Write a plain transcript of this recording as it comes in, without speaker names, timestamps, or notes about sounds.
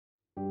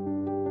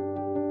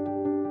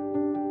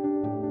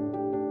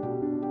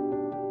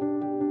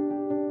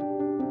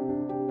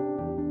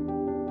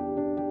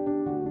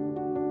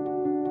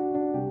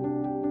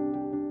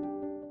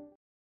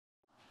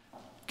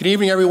Good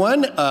evening,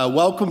 everyone.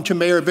 Welcome to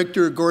Mayor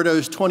Victor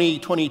Gordo's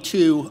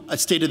 2022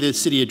 State of the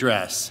City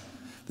Address,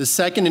 the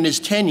second in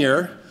his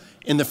tenure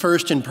and the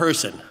first in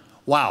person.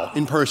 Wow,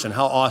 in person,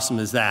 how awesome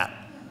is that?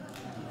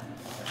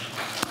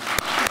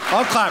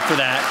 I'll clap for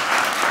that.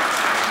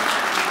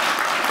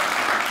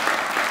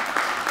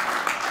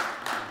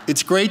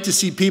 It's great to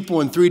see people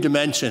in 3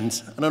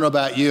 dimensions. I don't know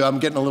about you, I'm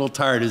getting a little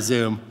tired of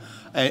Zoom,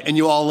 and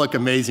you all look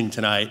amazing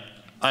tonight.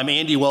 I'm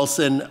Andy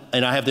Wilson,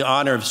 and I have the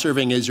honor of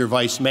serving as your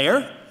vice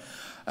mayor.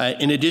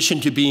 In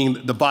addition to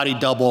being the body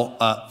double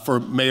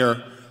for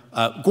Mayor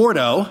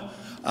Gordo,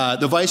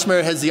 the vice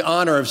mayor has the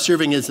honor of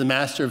serving as the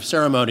master of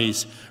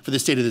ceremonies for the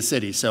state of the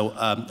city, so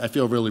I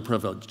feel really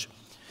privileged.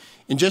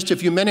 In just a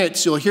few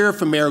minutes, you'll hear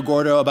from Mayor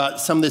Gordo about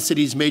some of the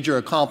city's major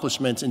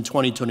accomplishments in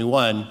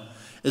 2021,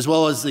 as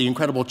well as the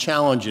incredible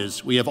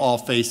challenges we have all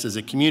faced as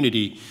a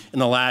community in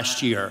the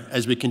last year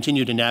as we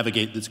continue to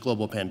navigate this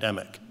global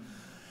pandemic.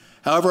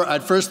 However,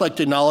 I'd first like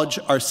to acknowledge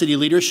our city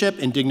leadership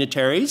and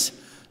dignitaries.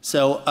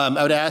 So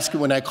I would ask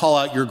when I call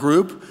out your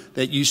group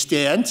that you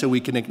stand so we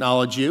can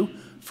acknowledge you.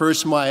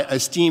 First, my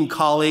esteemed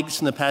colleagues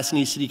from the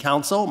Pasadena City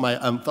Council, my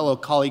fellow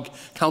colleague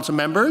council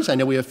members. I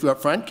know we have a few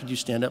up front. Could you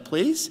stand up,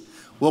 please?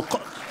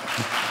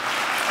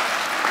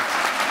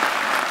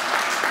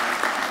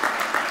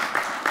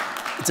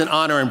 It's an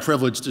honor and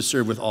privilege to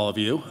serve with all of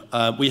you.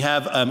 We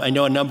have, I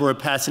know, a number of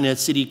Pasadena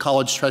City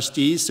College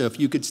trustees, so if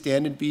you could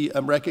stand and be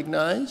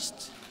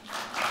recognized.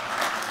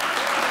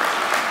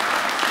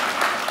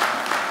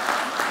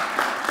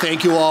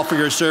 Thank you all for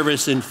your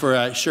service and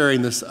for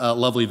sharing this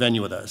lovely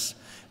venue with us.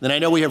 Then I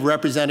know we have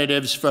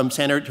representatives from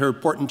Senator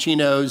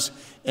Portantino's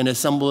and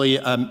Assembly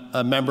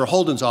Member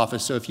Holden's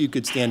office, so if you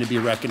could stand and be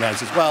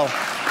recognized as well.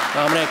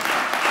 Dominic,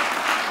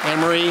 Anne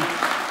Marie,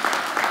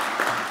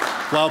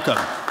 welcome.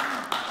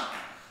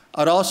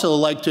 I'd also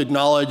like to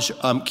acknowledge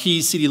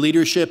key city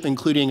leadership,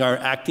 including our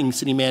acting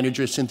city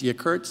manager, Cynthia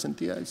Kurtz.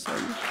 Cynthia, I saw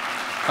you.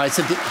 Hi,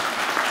 Cynthia.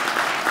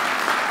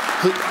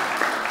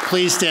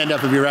 Please stand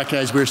up and be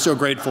recognized. We're so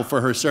grateful for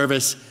her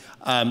service.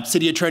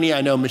 City Attorney, I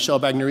know Michelle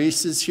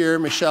Bagneris is here.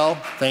 Michelle,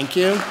 thank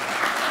you.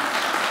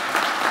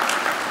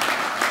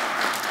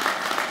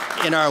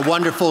 And our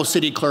wonderful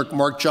City Clerk,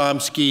 Mark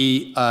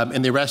Jomsky,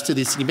 and the rest of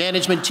the city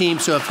management team.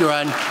 So if you're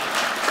on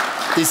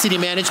the city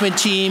management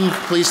team,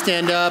 please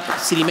stand up.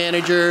 City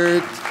manager,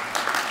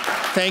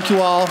 thank you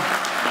all.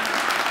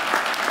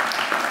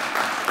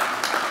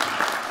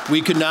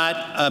 We could not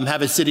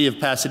have a city of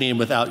Pasadena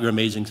without your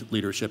amazing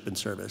leadership and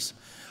service.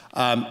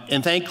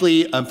 And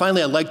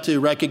finally, I'd like to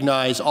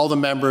recognize all the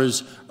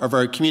members of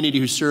our community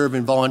who serve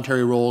in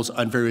voluntary roles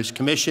on various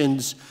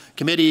commissions,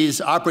 committees,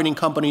 operating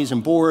companies,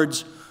 and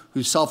boards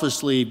who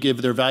selflessly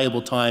give their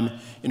valuable time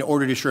in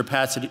order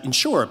to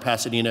ensure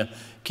Pasadena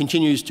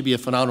continues to be a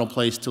phenomenal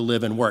place to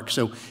live and work.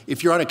 So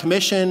if you're on a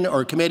commission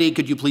or a committee,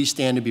 could you please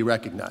stand and be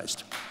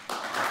recognized?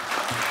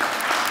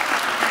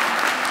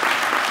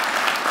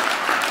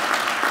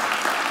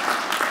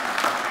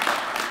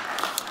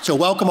 So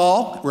welcome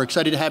all. We're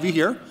excited to have you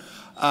here.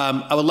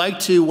 I would like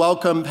to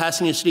welcome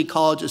Pasadena City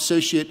College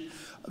Associate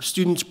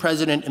Students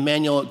President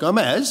Emmanuel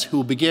Gomez, who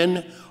will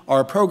begin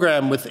our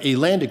program with a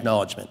land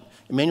acknowledgement.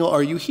 Emmanuel,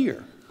 are you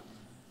here?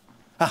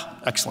 Ah,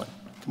 excellent.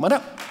 Come on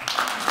up.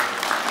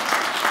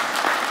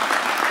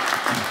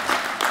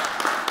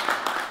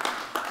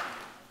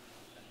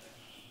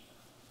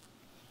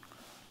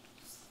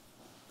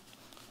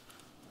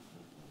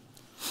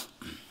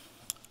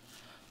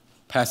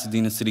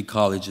 Pasadena City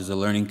College is a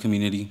learning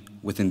community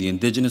within the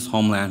indigenous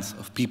homelands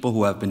of people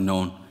who have been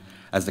known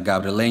as the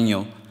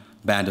Gabrieleño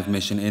Band of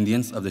Mission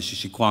Indians of the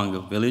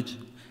Xixiquanga Village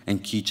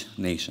and Quiche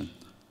Nation.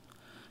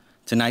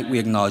 Tonight, we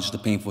acknowledge the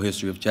painful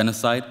history of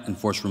genocide and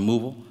forced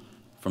removal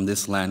from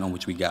this land on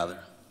which we gather.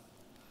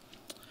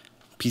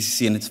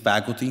 PCC and its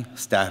faculty,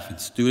 staff,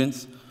 and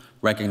students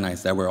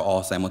recognize that we're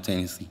all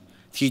simultaneously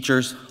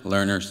teachers,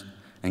 learners,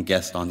 and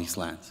guests on these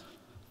lands.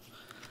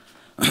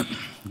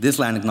 This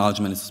land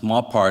acknowledgement is a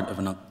small part of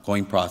an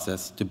ongoing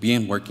process to be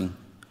in working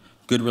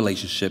good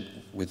relationship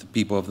with the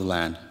people of the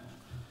land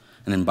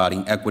and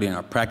embodying equity in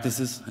our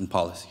practices and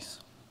policies.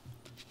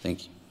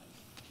 Thank you.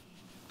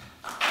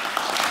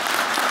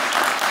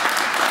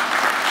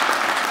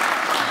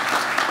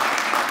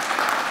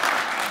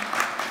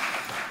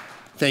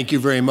 Thank you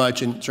very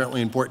much, and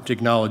certainly important to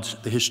acknowledge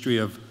the history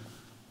of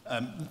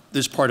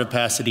this part of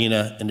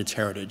Pasadena and its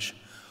heritage.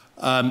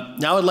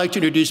 Now I'd like to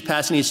introduce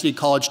Pasadena City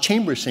College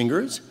Chamber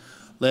Singers,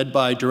 led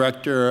by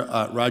Director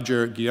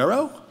Roger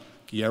Guerrero.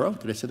 Guerrero,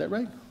 did I say that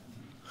right?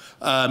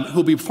 Who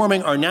will be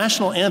performing our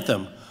national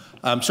anthem.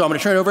 So I'm going to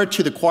turn it over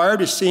to the choir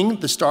to sing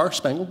the Star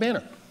Spangled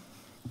Banner.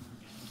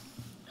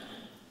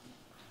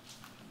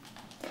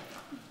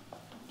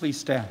 Please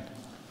stand.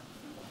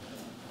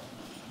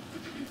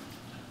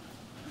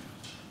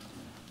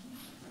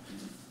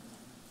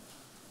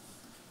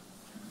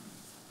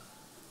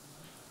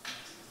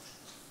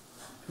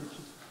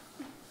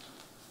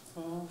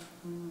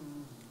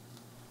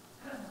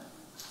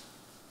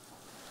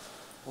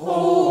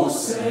 Oh,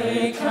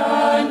 say,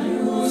 can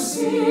you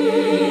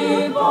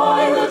see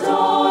by the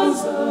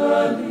dawn's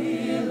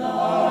early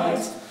light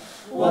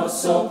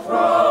so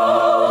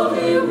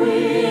proudly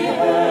we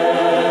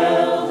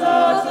hailed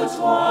at the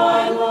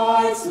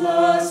twilight's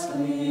last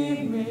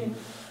gleaming,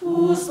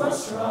 whose bright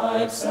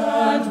stripes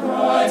and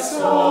bright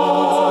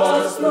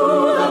stars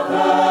through the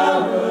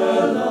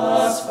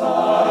perilous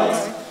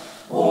fight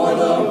o'er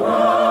the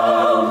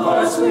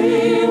ramparts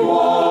we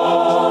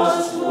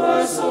watched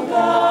were so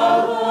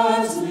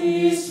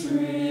gallantly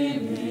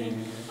streaming,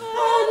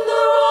 and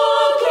the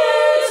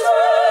rocket's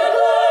red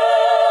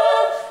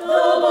glare,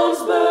 the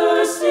bombs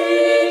bursting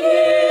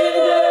in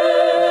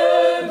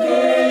air,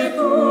 gave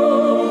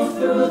proof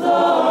through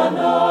the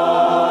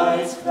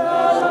night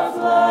that our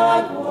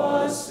flag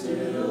was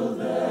still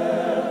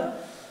there.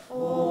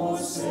 Oh,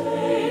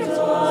 say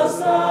does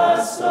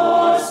that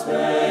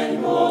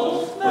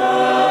star-spangled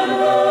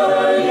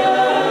banner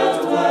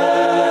yet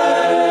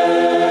wave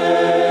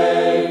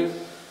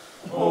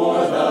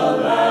o'er the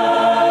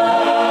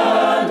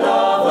land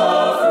of the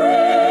free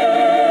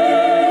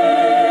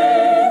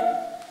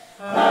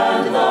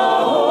and the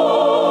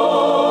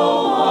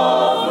home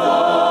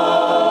of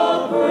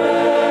the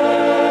brave?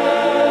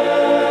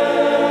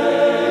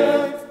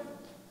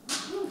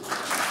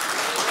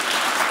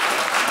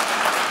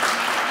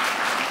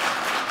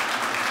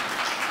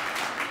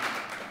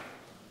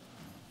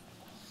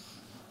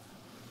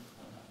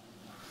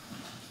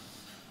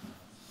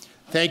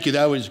 Thank you,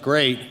 that was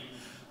great.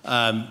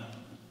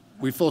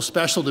 We feel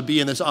special to be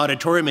in this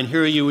auditorium and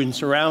hear you in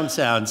surround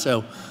sound,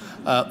 so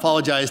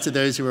apologize to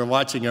those who are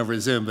watching over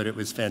Zoom, but it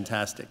was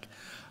fantastic.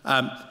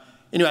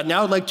 Anyway,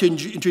 now I'd like to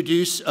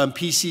introduce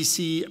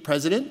PCC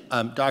President,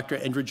 Dr.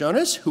 Andrew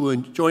Jonas, who will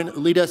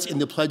lead us in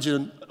the Pledge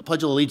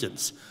of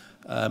Allegiance.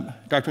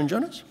 Dr.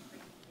 Jonas?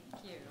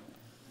 Thank you.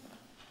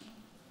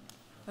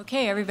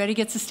 Okay, everybody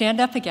gets to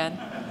stand up again.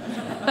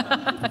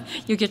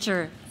 You get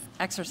your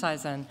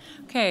exercise in.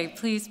 Okay,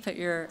 please put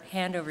your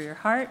hand over your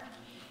heart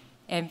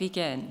and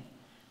begin.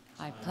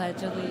 I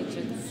pledge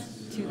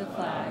allegiance to the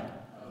flag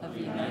of the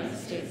United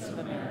States of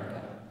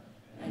America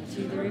and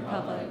to the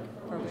republic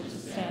for which it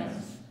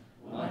stands,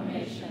 one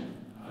nation,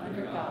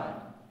 under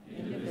God,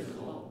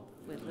 indivisible,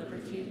 with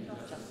liberty and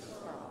justice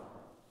for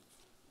all.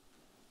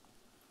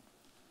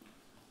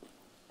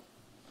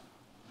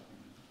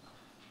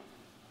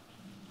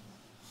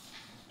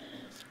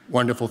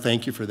 Wonderful,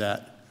 thank you for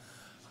that.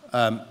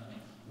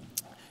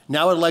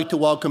 Now I'd like to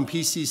welcome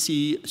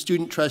PCC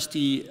student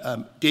trustee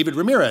David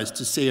Ramirez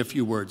to say a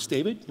few words.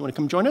 David, you want to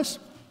come join us?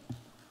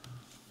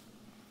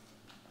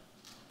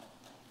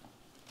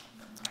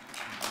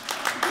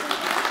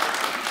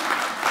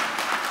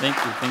 Thank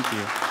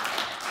you.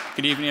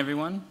 Good evening,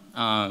 everyone.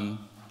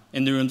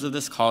 In the rooms of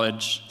this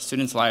college,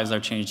 students' lives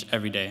are changed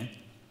every day.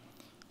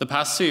 The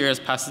past 2 years,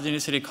 Pasadena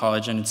City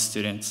College and its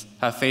students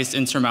have faced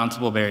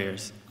insurmountable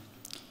barriers.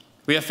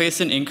 We have faced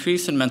an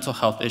increase in mental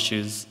health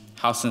issues,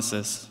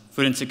 houselessness,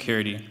 food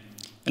insecurity,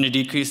 and a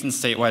decrease in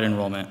statewide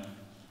enrollment.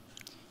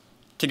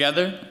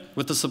 Together,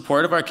 with the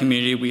support of our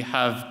community, we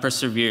have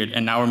persevered,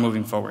 and now we're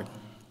moving forward.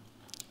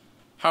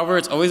 However,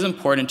 it's always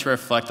important to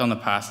reflect on the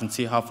past and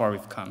see how far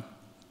we've come.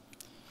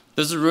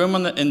 There's a room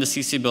in the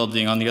CC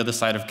building on the other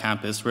side of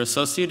campus where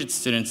Associated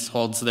Students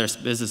holds their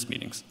business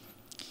meetings.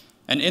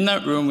 And in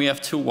that room, we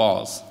have 2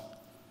 walls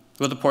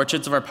with the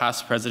portraits of our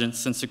past presidents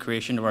since the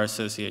creation of our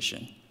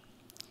association.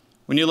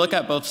 When you look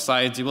at both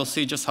sides, you will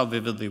see just how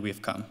vividly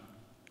we've come.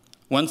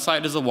 One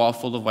side is a wall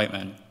full of white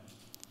men,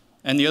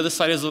 and the other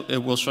side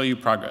it will show you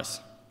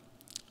progress.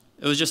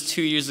 It was just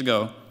 2 years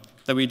ago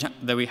that we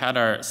had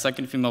our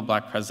second female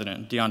black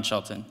president, Dion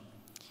Shelton,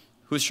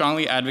 who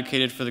strongly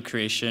advocated for the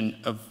creation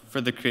of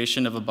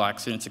a Black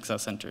Student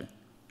Success Center.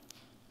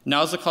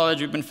 Now as a college,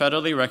 we've been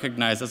federally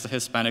recognized as a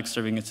Hispanic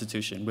serving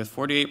institution with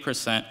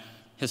 48%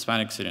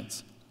 Hispanic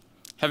students,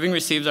 having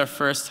received our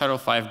first Title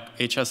V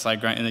HSI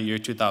grant in the year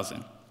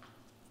 2000.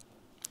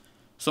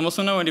 Somos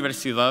una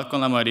universidad con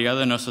la mayoría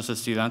de nuestros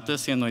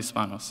estudiantes siendo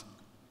hispanos.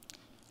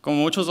 Como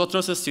muchos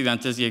otros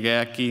estudiantes, llegué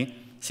aquí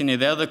sin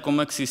idea de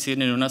cómo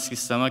existir en un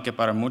sistema que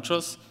para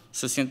muchos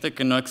se siente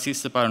que no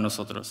existe para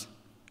nosotros.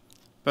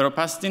 Pero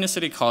Pasadena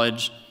City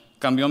College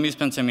cambió mis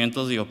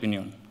pensamientos y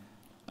opinión.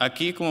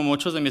 Aquí, como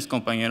muchos de mis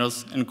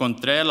compañeros,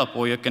 encontré el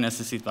apoyo que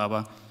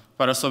necesitaba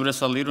para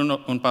sobresalir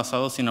un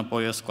pasado sin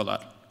apoyo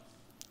escolar.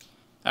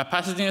 At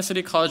Pasadena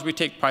City College, we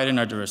take pride in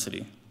our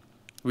diversity.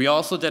 We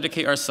also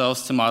dedicate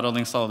ourselves to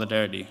modeling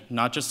solidarity,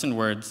 not just in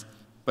words,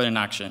 but in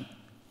action.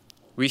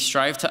 We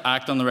strive to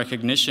act on the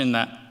recognition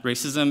that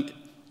racism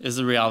is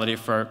a reality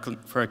for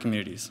our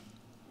communities.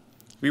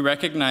 We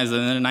recognize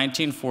that in the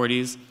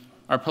 1940s,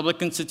 our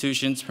public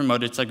institutions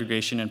promoted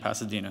segregation in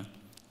Pasadena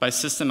by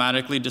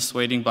systematically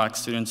dissuading Black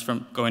students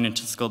from going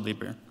into skilled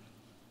labor.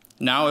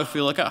 Now, if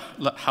we look at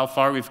how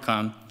far we've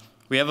come,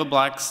 we have a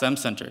Black STEM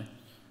Center,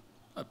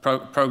 a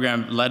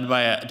program led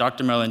by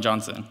Dr. Marilyn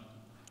Johnson,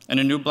 and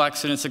a new Black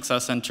Student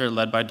Success Center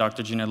led by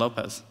Dr. Gina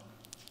Lopez,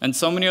 and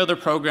so many other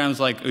programs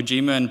like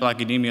Ujima and Black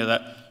Academia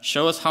that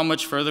show us how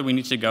much further we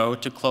need to go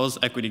to close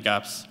equity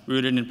gaps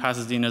rooted in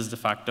Pasadena's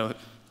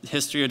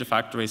history of de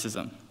facto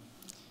racism.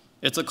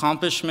 It's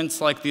accomplishments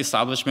like the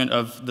establishment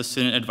of the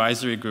Student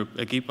Advisory Group,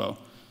 Equipo,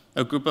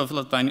 a group of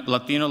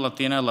Latino,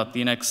 Latina,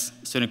 Latinx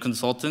student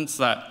consultants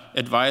that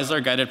advise our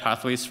guided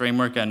pathways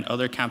framework and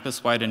other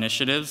campus-wide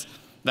initiatives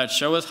that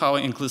show us how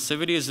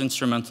inclusivity is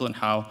instrumental in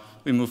how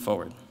we move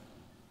forward.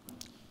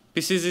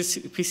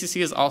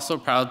 PCC is also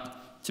proud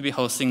to be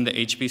hosting the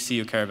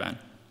HBCU Caravan,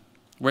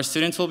 where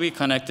students will be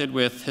connected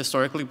with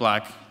historically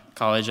Black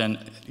college and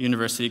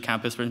university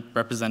campus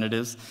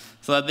representatives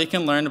so that they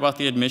can learn about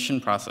the admission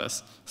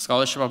process,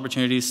 scholarship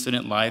opportunities,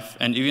 student life,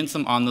 and even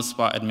some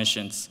on-the-spot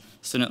admissions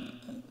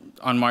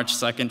on March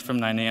 2nd from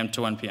 9 a.m.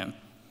 to 1 p.m.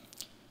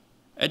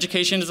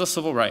 Education is a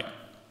civil right.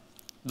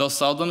 Though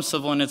seldom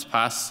civil in its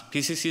past,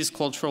 PCC's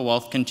cultural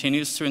wealth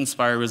continues to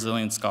inspire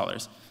resilient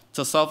scholars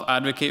to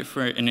self-advocate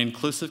for an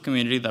inclusive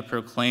community that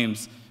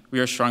proclaims we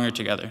are stronger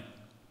together.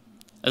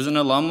 As an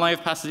alumni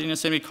of Pasadena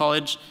City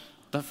College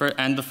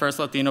and the first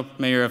Latino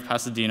mayor of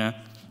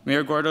Pasadena,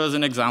 Mayor Gordo is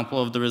an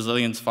example of the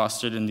resilience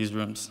fostered in these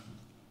rooms.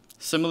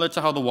 Similar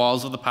to how the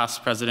walls of the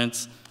past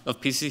presidents of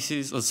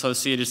PCC's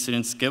associated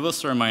students give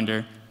us a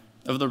reminder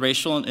of the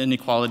racial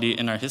inequality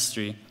in our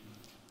history,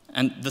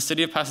 and the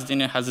city of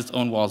Pasadena has its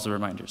own walls of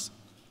reminders.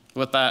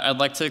 With that, I'd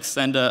like to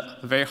extend a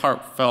very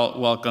heartfelt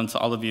welcome to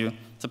all of you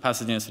to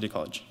Pasadena City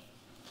College.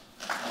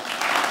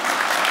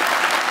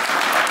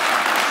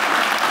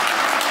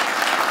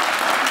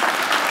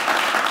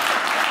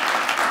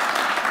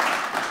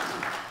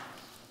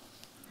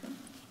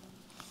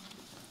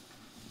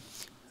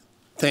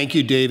 Thank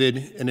you,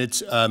 David. And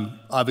it's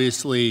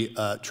obviously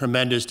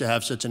tremendous to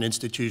have such an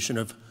institution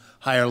of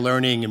higher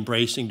learning,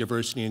 embracing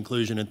diversity and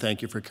inclusion, and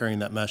thank you for carrying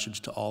that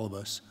message to all of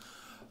us.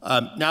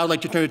 Now I'd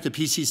like to turn it to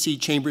PCC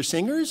Chamber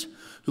Singers,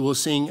 who will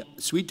sing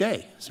Sweet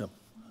Day. So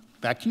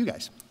back to you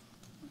guys.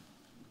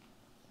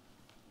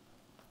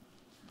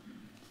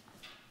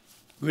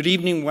 Good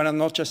evening, buenas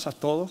noches a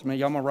todos. Me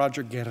llamo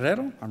Roger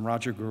Guerrero. I'm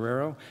Roger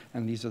Guerrero,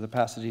 and these are the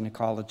Pasadena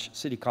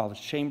City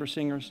College Chamber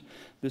Singers.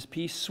 This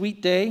piece,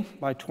 Sweet Day,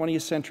 by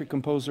 20th century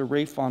composer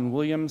Ralph Vaughan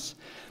Williams.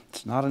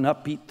 It's not an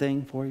upbeat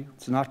thing for you.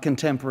 It's not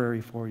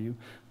contemporary for you,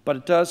 but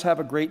it does have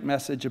a great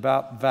message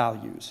about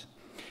values.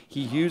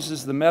 He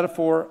uses the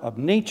metaphor of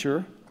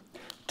nature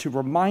to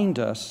remind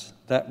us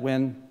that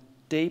when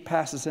day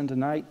passes into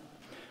night,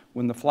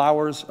 when the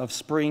flowers of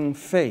spring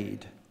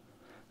fade,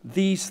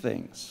 these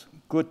things,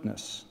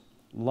 goodness,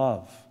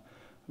 love,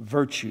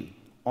 virtue,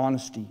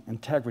 honesty,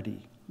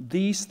 integrity,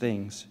 these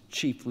things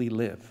chiefly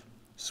live.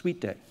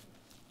 Sweet day.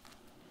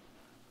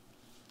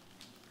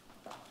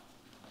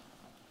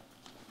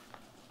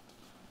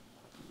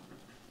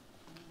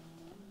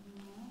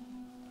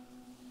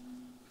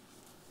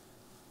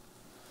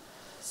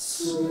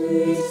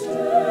 Sweet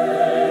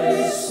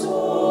day,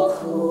 so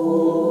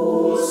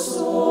cool,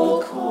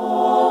 so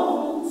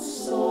calm,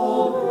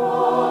 so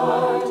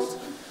bright,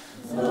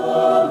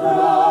 the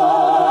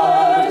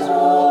bright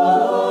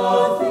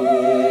of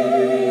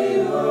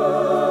the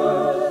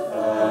earth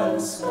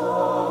and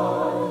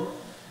sky,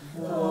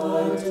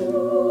 the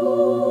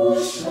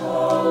dew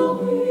shall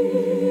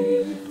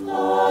be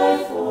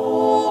thy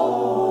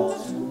fall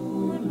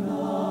tonight.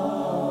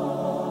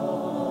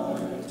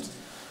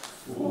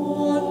 For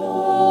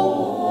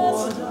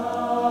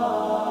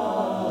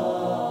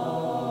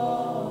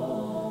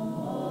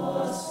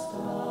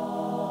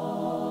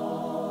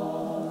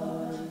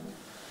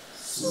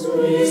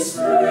sweet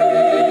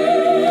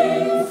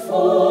spring,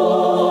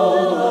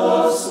 full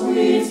of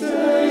sweet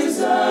days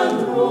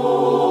and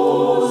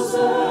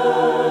roses,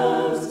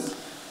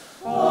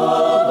 a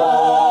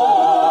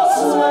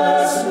box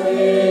where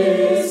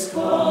sweets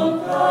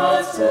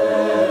compacted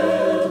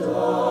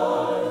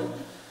lie,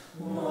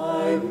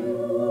 my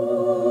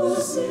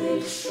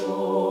music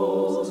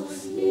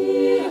shows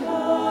ye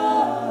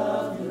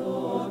have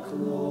your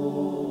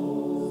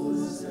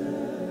closes,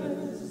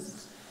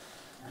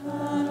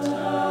 and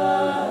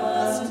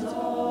as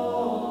all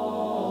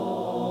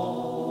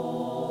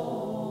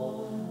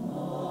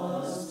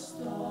must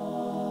die,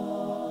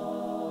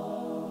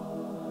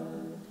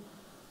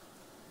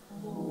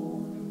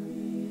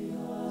 only a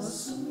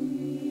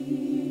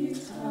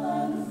sweet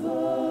and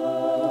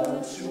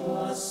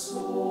virtuous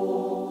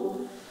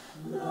soul,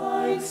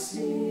 like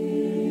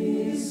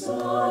season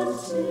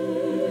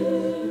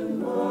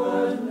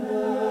timber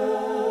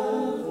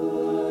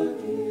never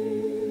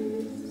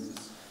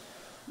gives.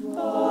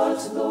 But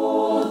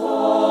though the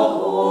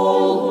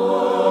whole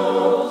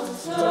world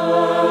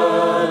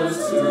turns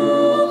to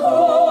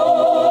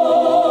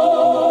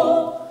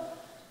gold,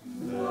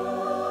 then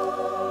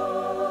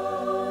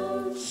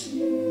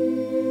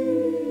chiefly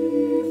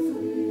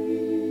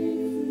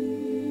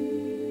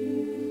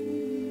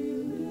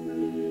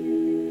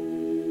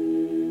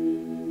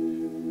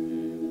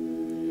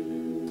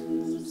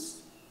lives.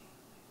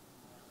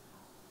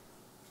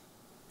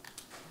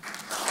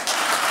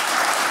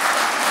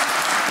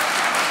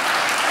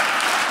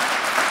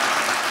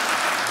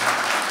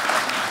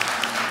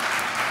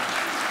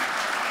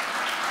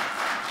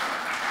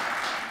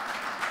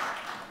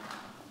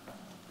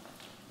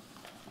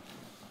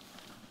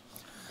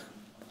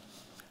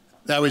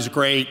 That was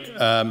great.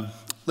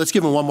 Let's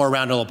give them one more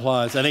round of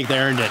applause. I think they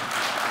earned it.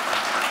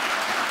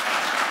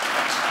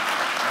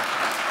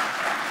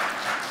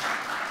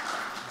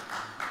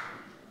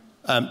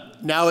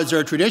 Now, as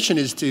our tradition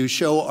is to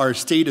show our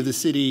State of the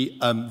City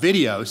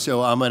video,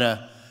 so I'm going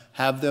to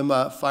have them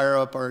fire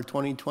up our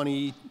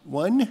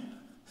 2021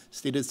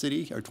 State of the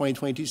City, our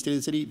 2022 State of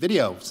the City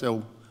video.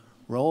 So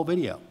roll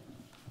video.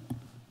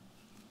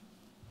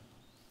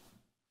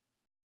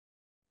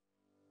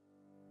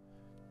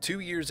 Two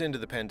years into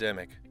the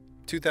pandemic,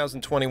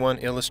 2021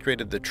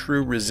 illustrated the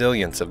true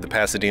resilience of the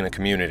Pasadena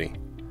community.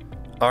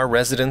 Our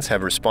residents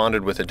have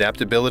responded with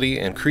adaptability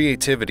and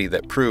creativity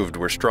that proved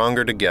we're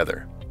stronger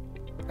together.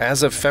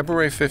 As of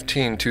February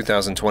 15,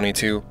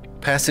 2022,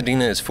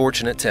 Pasadena is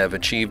fortunate to have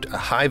achieved a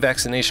high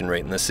vaccination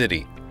rate in the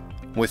city,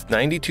 with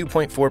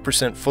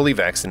 92.4% fully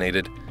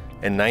vaccinated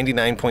and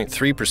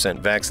 99.3%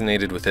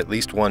 vaccinated with at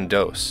least one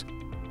dose.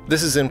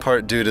 This is in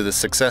part due to the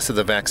success of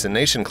the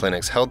vaccination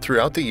clinics held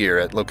throughout the year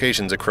at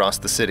locations across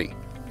the city,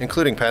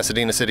 including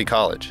Pasadena City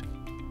College.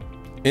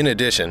 In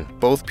addition,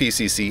 both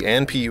PCC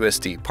and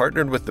PUSD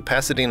partnered with the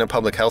Pasadena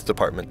Public Health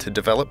Department to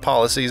develop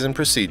policies and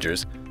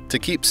procedures to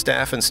keep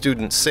staff and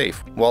students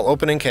safe while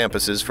opening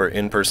campuses for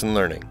in-person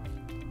learning.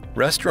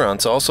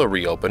 Restaurants also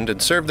reopened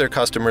and served their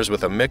customers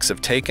with a mix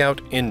of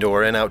takeout,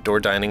 indoor, and outdoor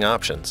dining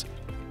options.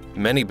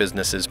 Many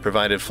businesses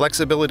provided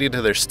flexibility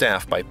to their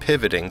staff by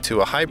pivoting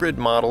to a hybrid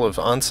model of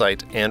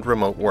on-site and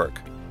remote work.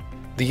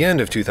 The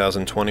end of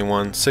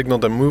 2021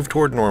 signaled a move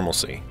toward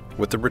normalcy,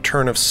 with the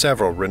return of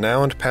several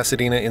renowned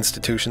Pasadena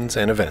institutions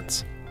and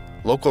events.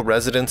 Local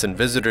residents and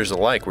visitors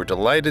alike were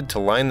delighted to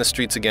line the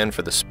streets again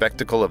for the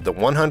spectacle of the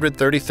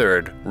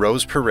 133rd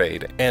Rose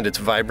Parade and its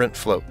vibrant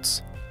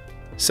floats.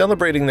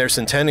 Celebrating their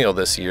centennial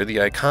this year, the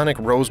iconic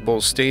Rose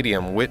Bowl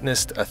Stadium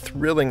witnessed a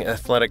thrilling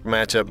athletic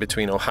matchup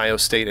between Ohio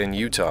State and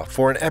Utah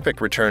for an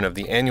epic return of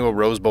the annual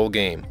Rose Bowl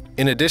game,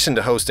 in addition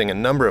to hosting a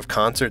number of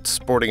concerts,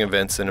 sporting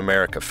events, and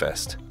America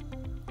Fest.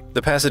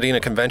 The Pasadena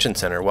Convention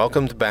Center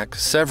welcomed back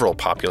several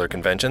popular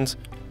conventions,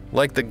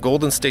 like the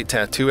Golden State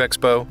Tattoo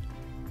Expo,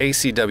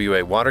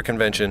 ACWA Water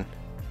Convention,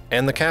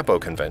 and the Capo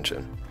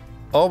Convention.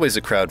 Always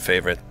a crowd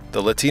favorite,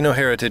 the Latino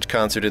Heritage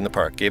Concert in the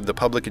park gave the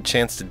public a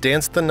chance to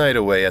dance the night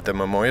away at the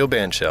Memorial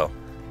Bandshell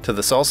to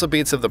the salsa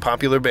beats of the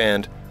popular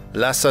band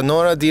La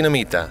Sonora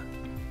Dinamita.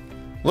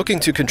 Looking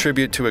to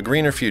contribute to a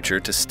greener future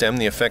to stem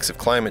the effects of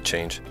climate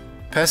change,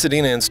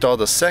 Pasadena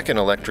installed a second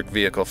electric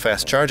vehicle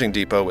fast charging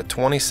depot with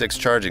 26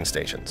 charging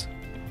stations.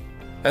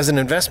 As an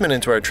investment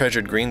into our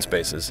treasured green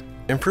spaces,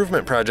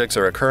 improvement projects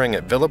are occurring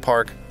at Villa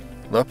Park,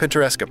 La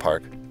Pintoresca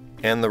Park,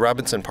 and the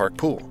Robinson Park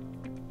Pool.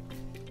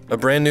 A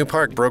brand new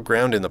park broke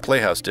ground in the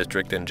Playhouse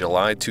District in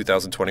July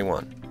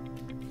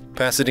 2021.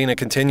 Pasadena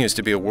continues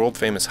to be a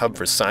world-famous hub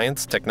for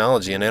science,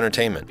 technology, and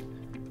entertainment.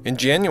 In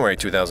January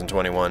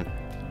 2021,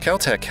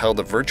 Caltech held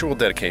a virtual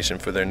dedication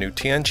for their new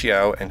Tian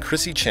Chiao and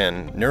Chrissy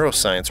Chen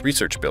Neuroscience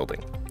Research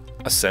Building,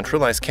 a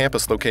centralized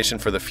campus location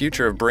for the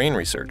future of brain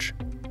research.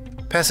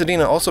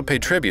 Pasadena also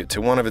paid tribute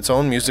to one of its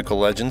own musical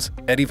legends,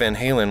 Eddie Van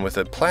Halen, with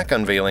a plaque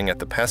unveiling at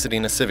the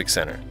Pasadena Civic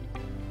Center.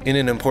 In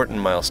an important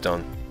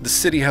milestone, the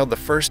city held the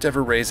first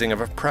ever raising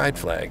of a pride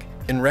flag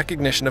in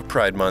recognition of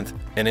Pride Month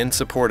and in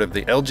support of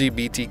the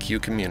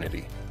LGBTQ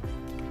community.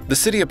 The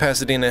city of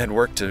Pasadena had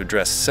worked to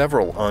address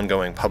several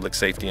ongoing public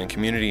safety and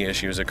community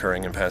issues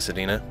occurring in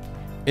Pasadena.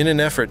 In an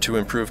effort to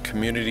improve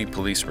community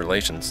police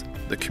relations,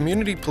 the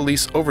Community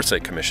Police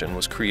Oversight Commission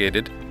was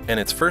created, and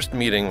its first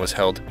meeting was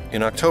held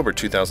in October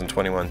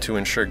 2021 to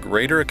ensure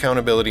greater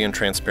accountability and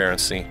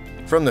transparency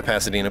from the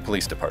Pasadena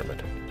Police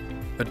Department.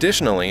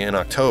 Additionally, in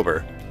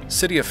October,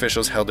 city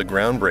officials held a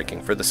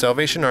groundbreaking for the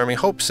Salvation Army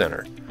Hope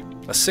Center,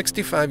 a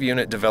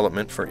 65-unit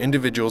development for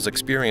individuals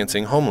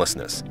experiencing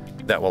homelessness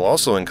that will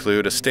also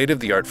include a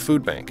state-of-the-art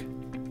food bank.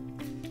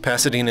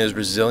 Pasadena is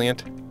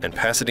resilient, and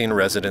Pasadena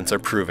residents are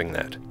proving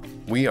that.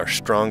 We are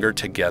stronger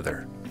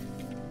together.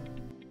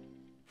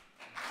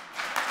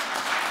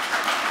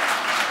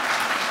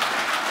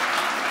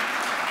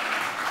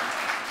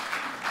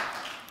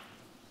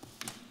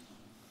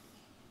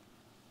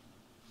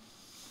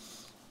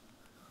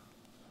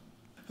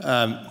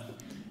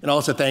 And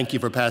also thank you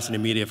for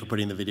Pasadena Media for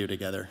putting the video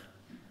together.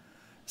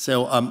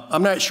 So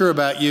I'm not sure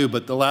about you,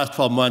 but the last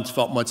 12 months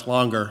felt much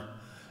longer,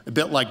 a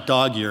bit like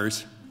dog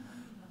years.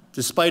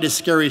 Despite a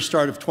scary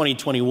start of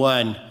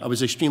 2021, I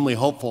was extremely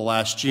hopeful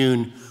last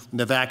June when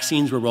the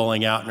vaccines were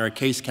rolling out and our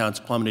case counts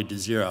plummeted to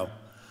 0.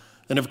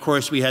 Then, of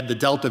course, we had the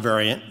Delta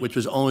variant, which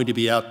was only to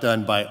be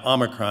outdone by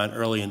Omicron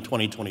early in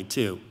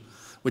 2022,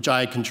 which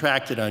I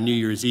contracted on New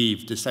Year's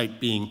Eve despite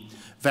being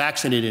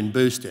vaccinated and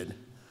boosted.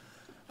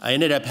 I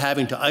ended up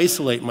having to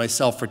isolate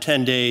myself for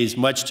 10 days,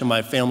 much to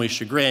my family's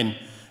chagrin,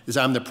 as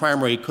I'm the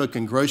primary cook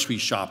and grocery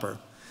shopper.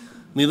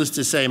 Needless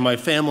to say, my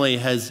family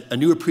has a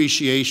new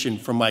appreciation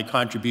for my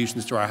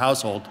contributions to our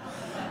household,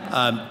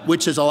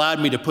 which has allowed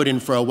me to put in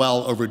for a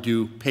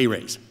well-overdue pay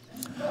raise.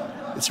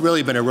 It's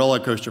really been a roller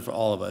coaster for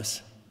all of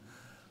us.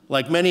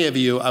 Like many of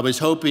you, I was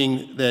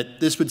hoping that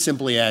this would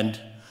simply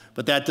end,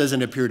 but that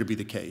doesn't appear to be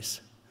the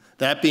case.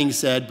 That being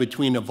said,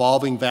 between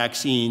evolving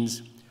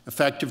vaccines,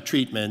 effective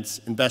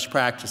treatments, and best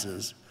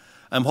practices,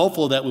 I'm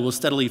hopeful that we will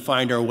steadily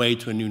find our way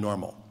to a new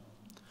normal.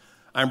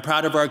 I'm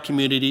proud of our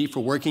community for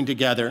working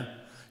together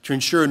to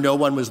ensure no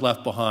one was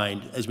left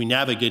behind as we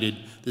navigated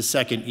the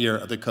second year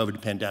of the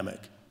COVID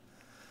pandemic.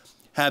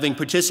 Having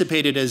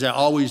participated, as I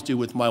always do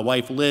with my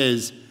wife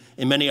Liz,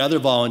 and many other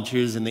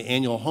volunteers in the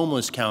annual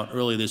homeless count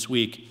early this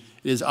week,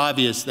 it is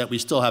obvious that we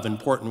still have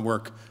important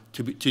work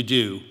to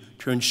do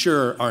to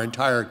ensure our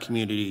entire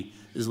community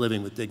is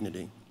living with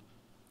dignity.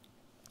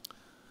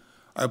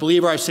 I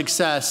believe our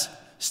success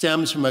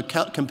stems from a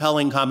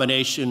compelling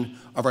combination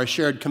of our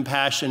shared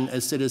compassion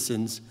as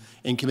citizens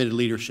and committed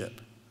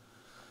leadership.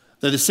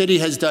 Though the city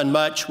has done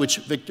much, which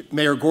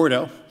Mayor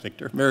Gordo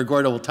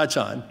will touch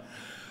on,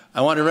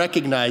 I want to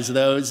recognize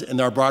those in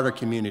our broader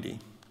community.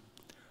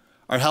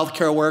 Our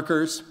healthcare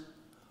workers,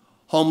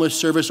 homeless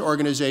service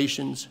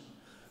organizations,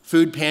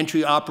 food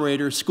pantry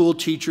operators, school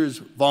teachers,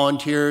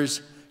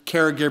 volunteers,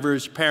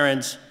 caregivers,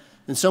 parents,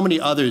 and so many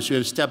others who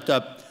have stepped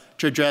up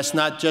to address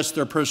not just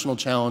their personal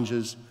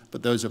challenges,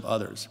 but those of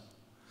others.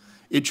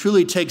 It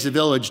truly takes a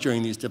village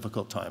during these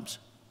difficult times.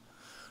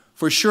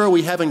 For sure,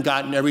 we haven't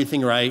gotten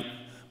everything right,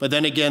 but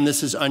then again,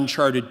 this is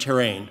uncharted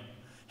terrain,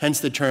 hence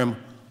the term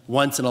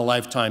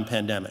once-in-a-lifetime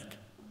pandemic.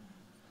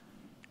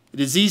 It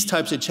is these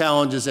types of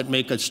challenges that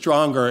make us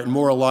stronger and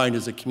more aligned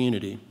as a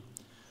community.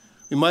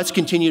 We must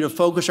continue to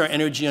focus our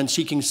energy on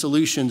seeking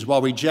solutions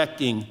while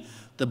rejecting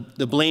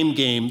the blame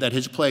game that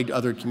has plagued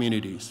other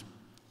communities.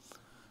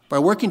 By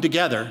working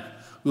together,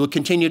 we will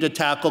continue to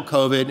tackle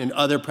COVID and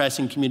other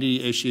pressing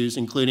community issues,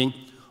 including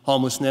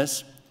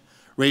homelessness,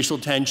 racial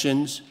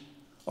tensions,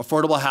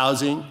 affordable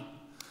housing,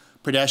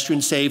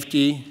 pedestrian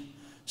safety,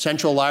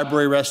 central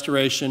library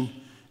restoration,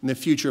 and the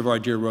future of our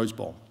dear Rose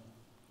Bowl.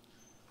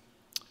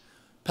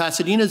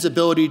 Pasadena's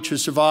ability to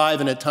survive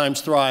and at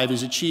times thrive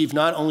is achieved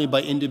not only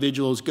by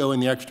individuals going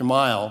the extra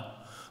mile,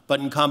 but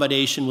in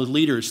combination with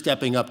leaders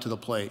stepping up to the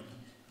plate.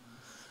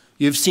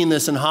 You've seen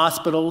this in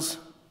hospitals,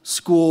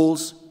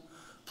 schools,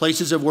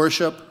 places of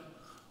worship,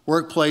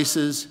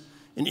 workplaces,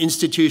 and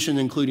institutions,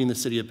 including the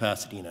city of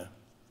Pasadena.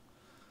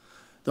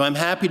 Though I'm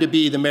happy to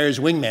be the mayor's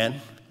wingman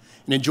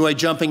and enjoy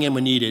jumping in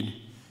when needed,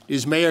 it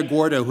is Mayor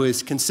Gordo who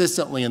has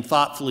consistently and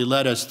thoughtfully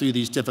led us through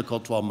these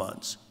difficult 12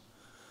 months.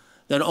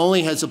 Not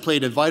only has he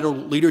played a vital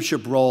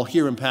leadership role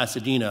here in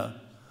Pasadena,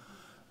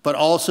 but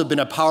also been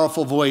a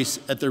powerful voice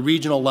at the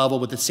regional level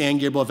with the San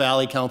Gabriel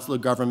Valley Council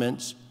of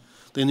Governments,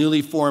 the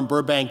newly formed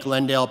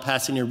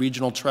Burbank-Glendale-Pasadena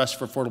Regional Trust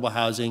for Affordable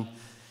Housing,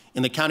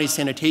 and the County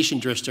Sanitation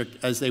District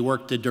as they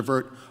work to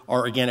divert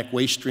our organic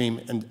waste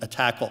stream and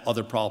tackle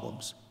other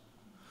problems.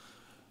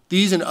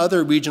 These and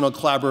other regional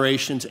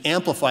collaborations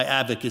amplify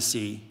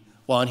advocacy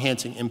while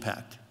enhancing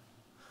impact.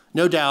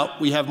 No doubt,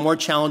 we have more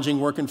challenging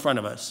work in front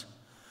of us.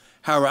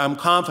 However, I'm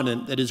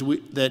confident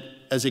that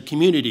as a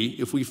community,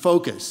 if we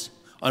focus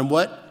on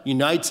what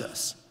unites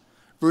us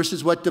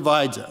versus what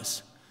divides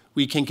us,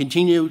 we can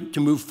continue to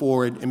move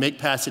forward and make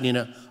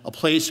Pasadena a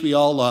place we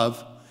all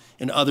love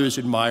and others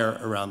admire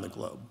around the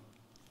globe.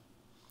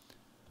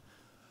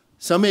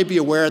 Some may be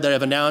aware that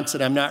I've announced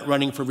that I'm not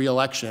running for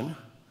re-election.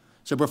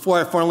 So before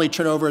I formally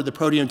turn over the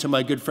podium to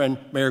my good friend,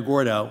 Mayor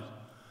Gordo,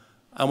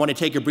 I want to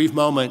take a brief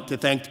moment to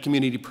thank the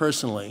community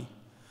personally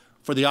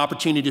for the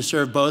opportunity to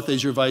serve both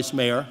as your vice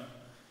mayor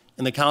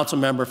and the council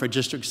member for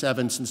District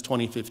 7 since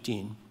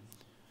 2015.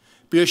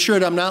 Be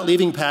assured I'm not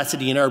leaving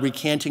Pasadena or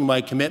recanting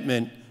my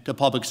commitment to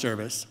public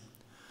service,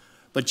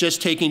 but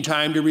just taking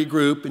time to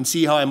regroup and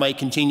see how I might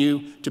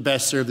continue to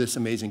best serve this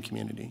amazing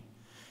community.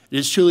 It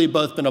has truly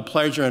both been a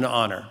pleasure and an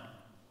honor.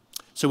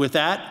 So with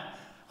that,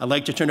 I'd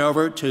like to turn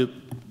over to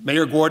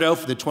Mayor Gordo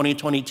for the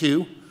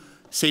 2022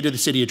 State of the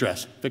City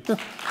Address. Victor?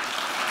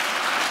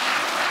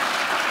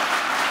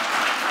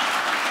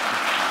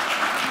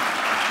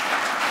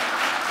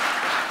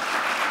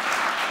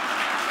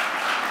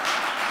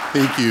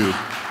 Thank you.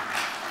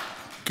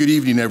 Good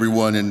evening,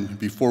 everyone. And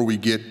before we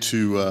get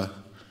to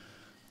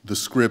the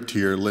script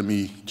here, let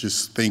me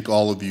just thank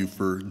all of you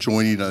for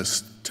joining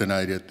us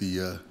tonight at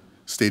the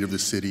State of the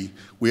City.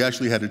 We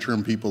actually had to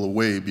turn people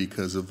away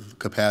because of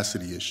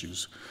capacity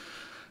issues.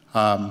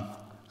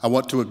 I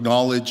want to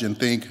acknowledge and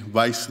thank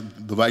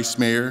the Vice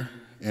Mayor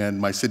and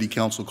my City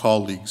Council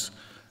colleagues,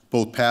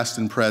 both past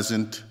and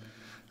present,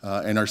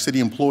 and our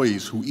city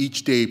employees who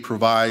each day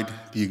provide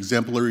the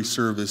exemplary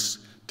service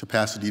to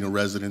Pasadena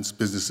residents,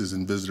 businesses,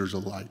 and visitors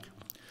alike.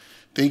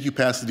 Thank you,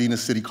 Pasadena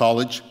City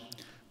College,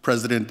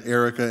 President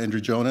Erica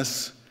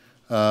Andrejonas,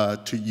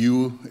 to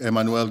you,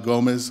 Emmanuel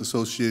Gomez,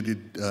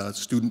 Associated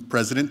Student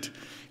President,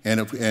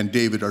 and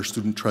David, our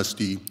student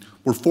trustee.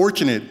 We're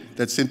fortunate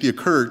that Cynthia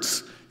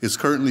Kurtz is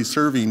currently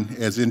serving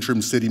as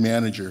interim city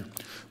manager.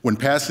 When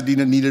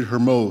Pasadena needed her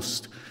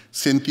most,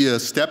 Cynthia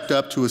stepped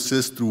up to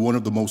assist through one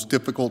of the most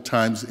difficult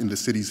times in the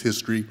city's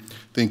history.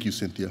 Thank you,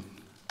 Cynthia.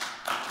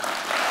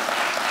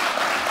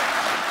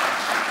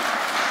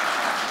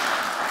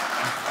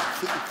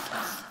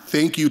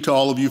 Thank you to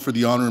all of you for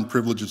the honor and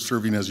privilege of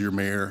serving as your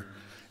mayor.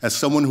 As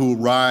someone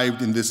who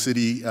arrived in this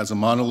city as a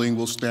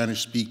monolingual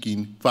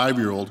Spanish-speaking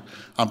 5-year-old,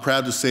 I'm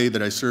proud to say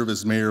that I serve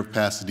as mayor of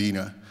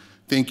Pasadena.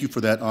 Thank you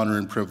for that honor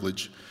and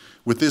privilege.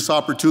 With this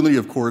opportunity,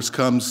 of course,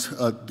 comes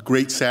a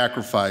great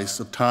sacrifice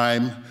of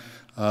time,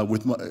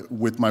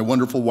 with my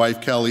wonderful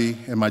wife, Kelly,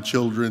 and my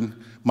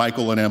children,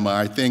 Michael and Emma.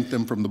 I thank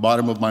them from the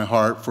bottom of my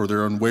heart for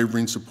their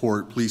unwavering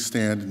support. Please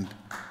stand and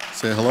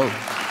say hello.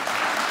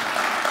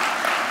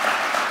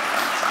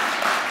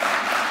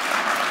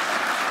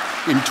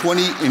 In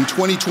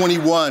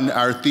 2021,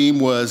 our theme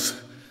was,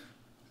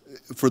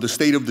 for the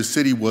state of the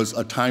city, was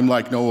a time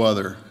like no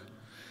other.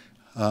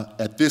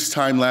 At this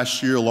time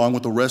last year, along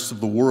with the rest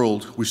of the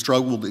world, we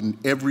struggled in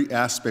every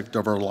aspect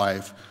of our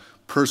life: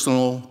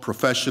 personal,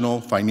 professional,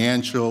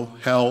 financial,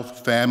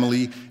 health,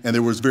 family, and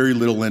there was very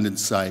little end in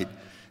sight.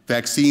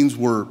 Vaccines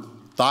were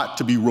thought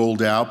to be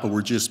rolled out, but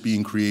were just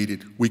being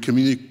created. We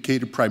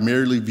communicated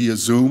primarily via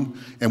Zoom,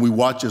 and we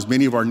watched as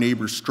many of our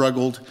neighbors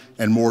struggled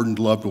and mourned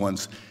loved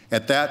ones.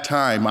 At that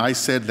time, I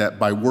said that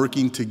by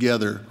working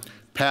together,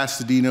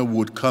 Pasadena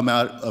would come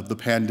out of the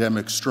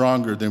pandemic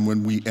stronger than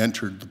when we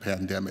entered the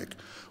pandemic.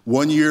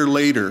 1 year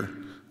later,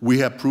 we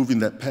have proven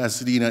that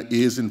Pasadena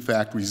is in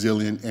fact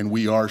resilient and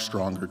we are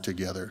stronger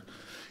together.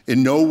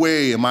 In no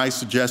way am I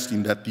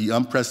suggesting that the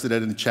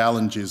unprecedented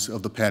challenges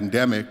of the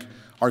pandemic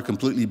are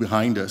completely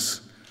behind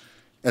us,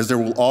 as there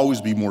will always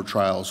be more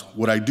trials.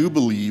 What I do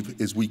believe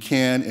is we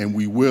can and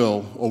we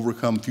will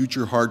overcome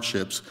future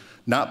hardships,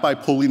 not by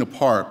pulling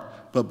apart,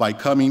 but by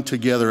coming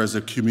together as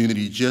a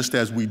community, just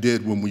as we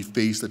did when we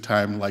faced a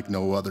time like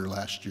no other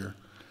last year.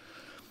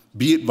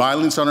 Be it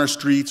violence on our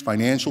streets,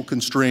 financial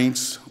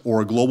constraints,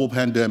 or a global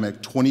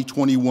pandemic,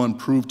 2021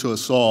 proved to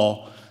us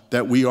all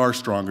that we are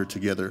stronger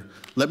together.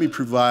 Let me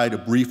provide a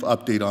brief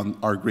update on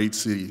our great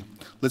city.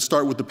 Let's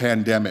start with the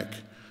pandemic.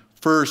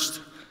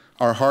 First,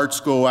 our hearts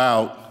go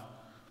out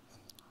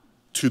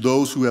to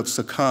those who have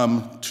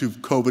succumbed to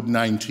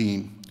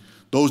COVID-19,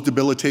 those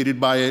debilitated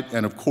by it,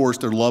 and of course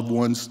their loved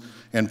ones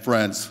and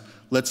friends.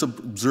 Let's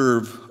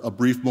observe a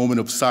brief moment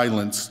of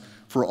silence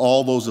for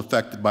all those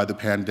affected by the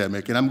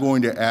pandemic. And I'm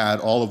going to add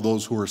all of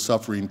those who are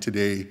suffering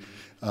today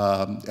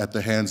at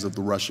the hands of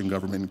the Russian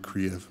government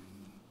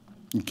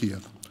in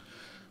Kiev.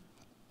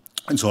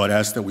 And so I'd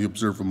ask that we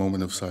observe a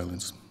moment of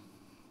silence.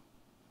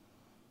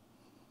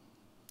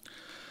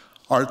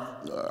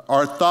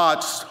 Our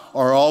thoughts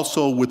are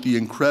also with the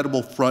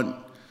incredible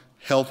frontline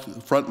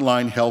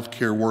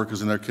healthcare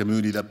workers in our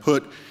community that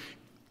put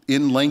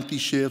in lengthy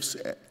shifts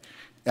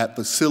at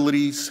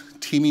facilities,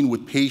 teaming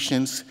with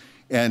patients,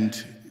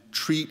 and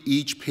treat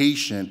each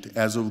patient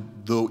as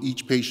though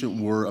each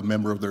patient were a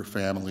member of their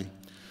family.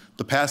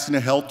 The Pasadena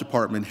Health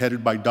Department,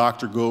 headed by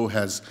Dr. Go,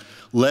 has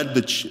led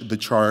the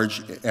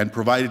charge and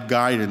provided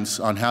guidance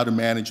on how to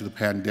manage the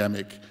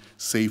pandemic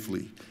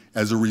safely.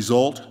 As a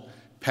result,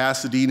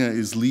 Pasadena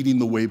is leading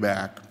the way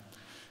back.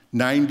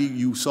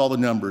 You saw the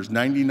numbers,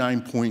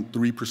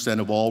 99.3%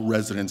 of all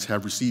residents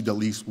have received at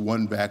least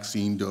one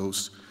vaccine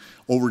dose.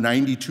 Over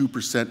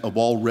 92% of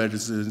all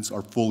residents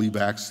are fully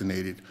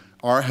vaccinated.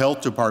 Our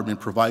health department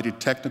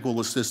provided technical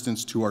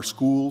assistance to our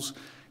schools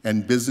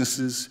and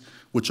businesses,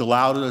 which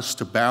allowed us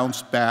to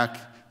bounce back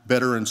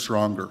better and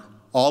stronger.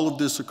 All of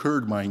this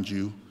occurred, mind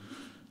you,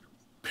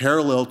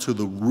 parallel to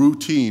the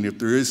routine, if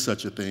there is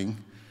such a thing,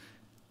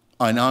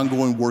 an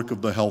ongoing work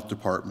of the health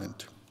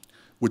department,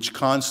 which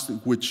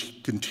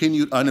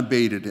continued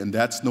unabated, and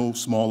that's no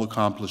small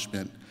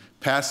accomplishment.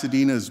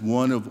 Pasadena is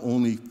one of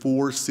only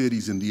 4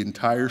 cities in the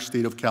entire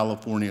state of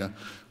California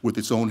with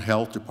its own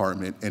health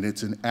department, and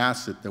it's an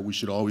asset that we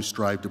should always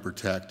strive to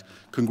protect.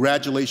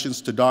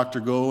 Congratulations to Dr.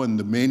 Go and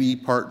the many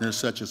partners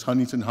such as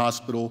Huntington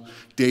Hospital,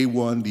 Day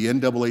One, the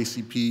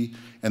NAACP,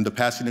 and the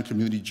Pasadena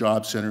Community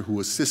Job Center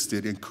who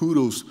assisted, and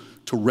kudos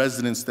to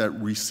residents that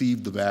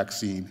received the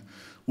vaccine.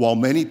 While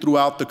many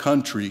throughout the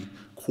country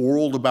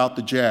quarreled about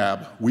the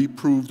jab, we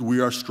proved we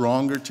are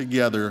stronger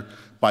together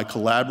by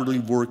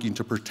collaboratively working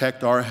to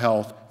protect our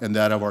health and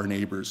that of our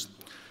neighbors.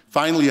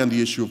 Finally, on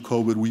the issue of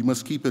COVID, we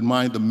must keep in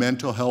mind the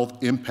mental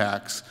health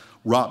impacts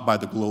wrought by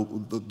the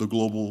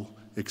global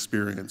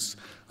experience.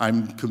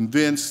 I'm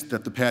convinced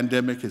that the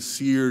pandemic has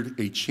seared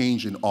a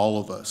change in all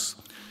of us,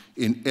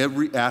 in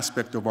every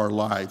aspect of our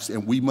lives,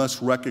 and we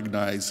must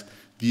recognize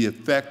the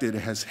effect it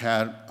has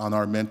had on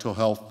our mental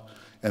health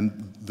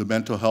and the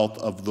mental health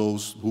of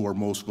those who are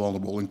most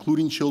vulnerable,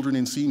 including children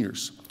and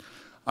seniors.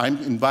 I'm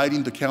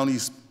inviting the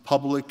county's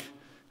public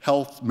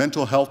health,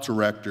 mental health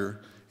director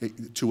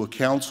to a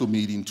council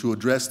meeting to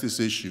address this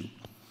issue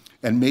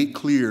and make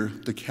clear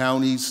the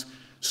county's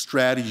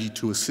strategy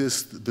to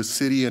assist the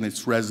city and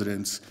its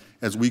residents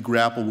as we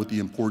grapple with the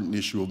important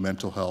issue of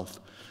mental health.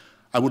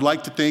 I would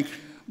like to thank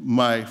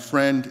my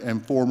friend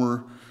and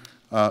former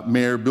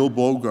Mayor Bill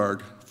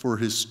Bogard for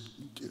his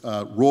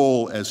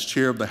role as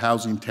chair of the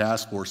Housing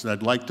Task Force, and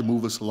I'd like to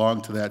move us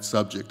along to that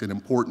subject, an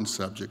important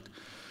subject.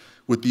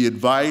 With the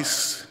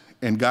advice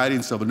and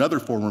guidance of another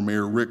former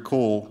mayor, Rick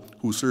Cole,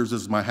 who serves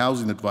as my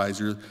housing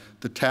advisor,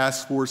 the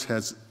task force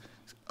has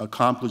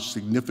accomplished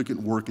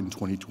significant work in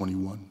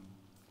 2021.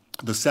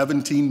 The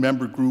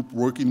 17-member group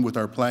working with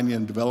our planning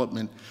and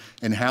development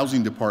and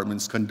housing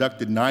departments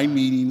conducted 9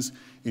 meetings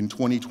in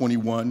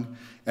 2021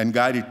 and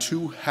guided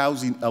 2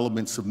 housing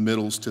element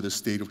submittals to the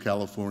state of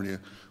California,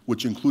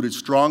 which included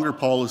stronger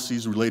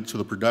policies related to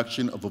the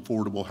production of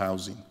affordable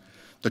housing.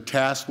 The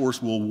task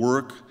force will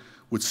work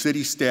with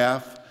city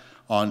staff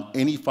on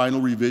any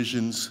final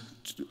revisions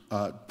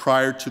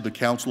prior to the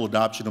council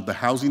adoption of the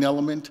housing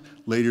element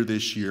later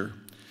this year,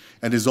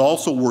 and is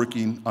also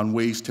working on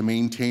ways to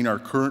maintain our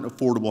current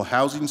affordable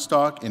housing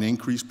stock and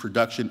increase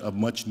production of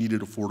much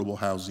needed affordable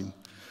housing.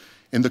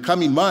 In the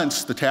coming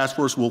months, the task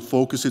force will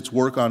focus its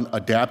work on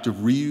adaptive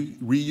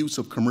reuse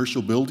of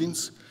commercial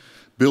buildings,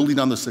 building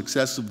on the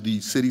success of the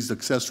city's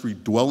accessory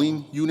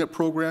dwelling unit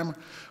program,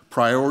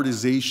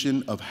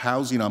 prioritization of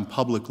housing on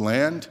public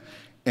land,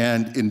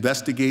 and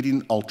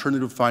investigating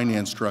alternative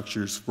finance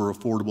structures for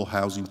affordable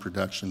housing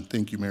production.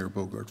 Thank you, Mayor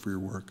Bogart, for your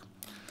work.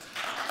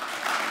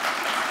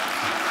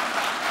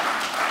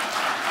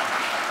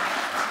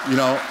 You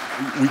know,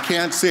 we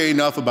can't say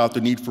enough about the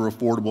need for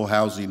affordable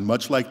housing.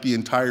 Much like the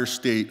entire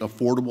state,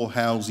 affordable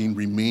housing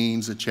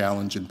remains a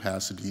challenge in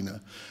Pasadena.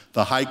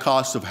 The high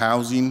cost of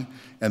housing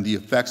and the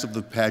effects of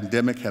the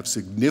pandemic have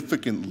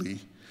significantly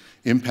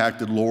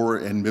impacted lower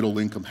and middle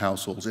income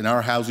households, and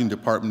our housing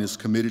department is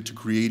committed to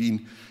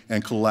creating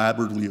and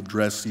collaboratively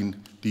addressing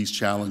these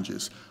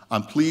challenges.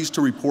 I'm pleased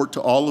to report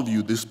to all of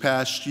you this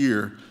past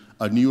year,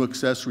 a new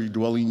accessory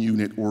dwelling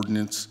unit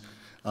ordinance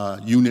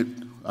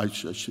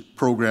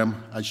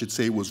program, I should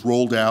say, was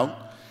rolled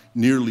out.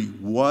 Nearly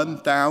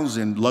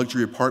 1,000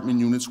 luxury apartment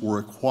units were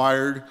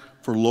acquired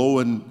for low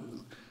and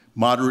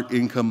moderate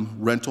income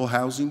rental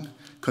housing.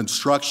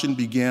 Construction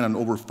began on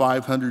over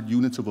 500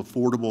 units of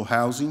affordable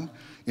housing,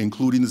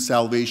 including the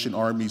Salvation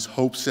Army's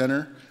Hope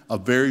Center, a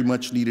very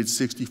much needed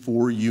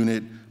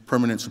 64-unit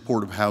permanent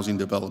supportive housing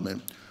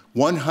development.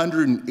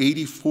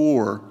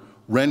 184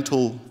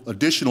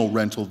 additional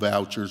rental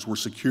vouchers were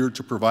secured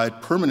to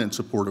provide permanent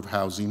supportive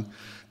housing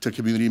to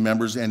community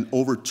members, and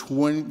over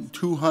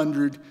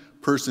 200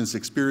 persons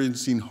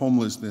experiencing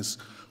homelessness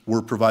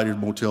were provided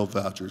motel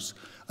vouchers.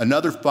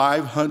 Another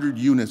 500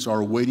 units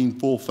are awaiting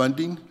full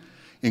funding,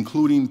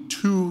 including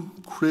 2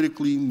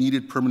 critically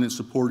needed permanent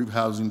supportive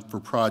housing for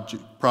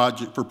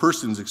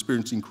persons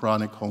experiencing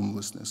chronic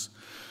homelessness.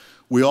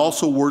 We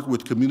also work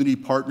with community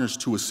partners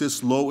to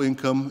assist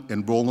low-income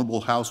and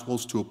vulnerable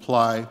households to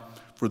apply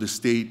for the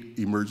state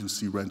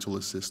emergency rental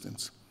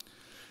assistance.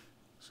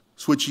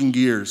 Switching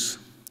gears,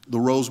 the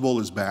Rose Bowl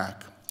is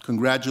back.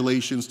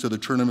 Congratulations to the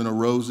Tournament of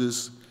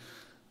Roses,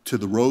 to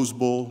the Rose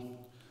Bowl,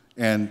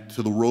 and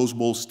to the Rose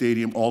Bowl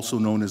Stadium, also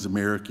known as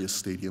America's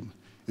Stadium.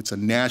 It's a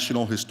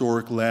national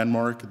historic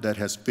landmark that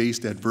has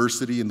faced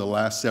adversity in the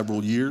last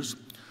several years.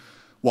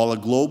 While a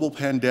global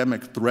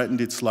pandemic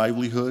threatened its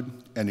livelihood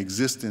and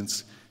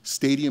existence,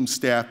 stadium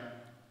staff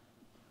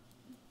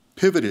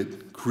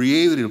pivoted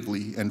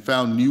creatively and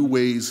found new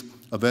ways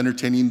of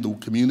entertaining the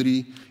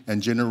community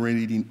and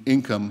generating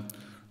income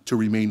to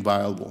remain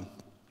viable.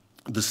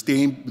 The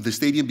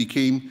stadium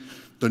became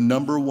the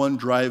 #1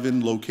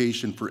 drive-in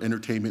location for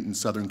entertainment in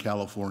Southern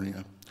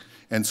California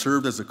and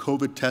served as a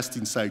COVID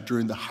testing site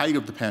during the height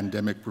of the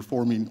pandemic,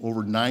 performing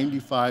over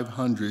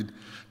 9,500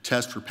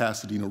 tests for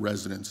Pasadena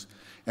residents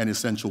and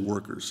essential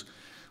workers.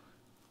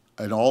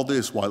 And all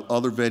this while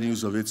other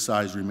venues of its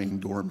size remain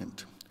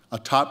dormant. A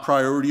top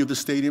priority of the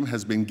stadium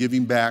has been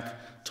giving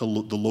back to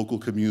the local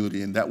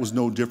community, and that was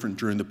no different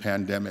during the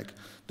pandemic.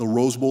 The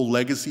Rose Bowl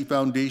Legacy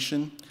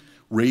Foundation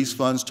raised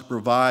funds to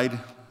provide,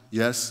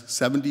 yes,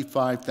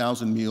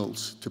 75,000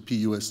 meals to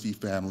PUSD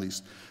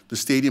families. The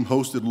stadium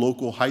hosted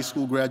local high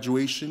school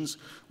graduations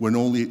when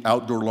only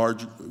outdoor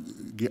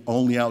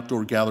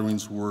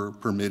gatherings were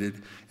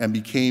permitted, and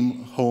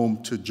became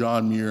home to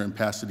John Muir and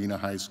Pasadena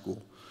High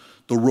School.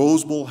 The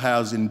Rose Bowl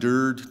has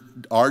endured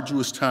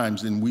arduous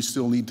times, and we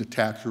still need to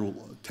tackle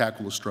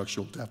a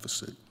structural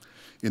deficit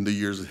in the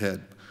years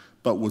ahead.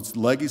 But with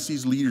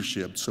Legacy's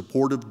leadership,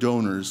 supportive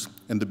donors,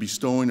 and the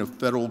bestowing of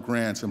federal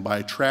grants, and by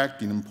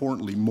attracting,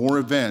 importantly, more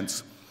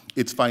events,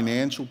 its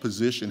financial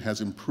position has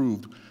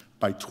improved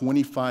by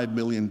 $25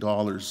 million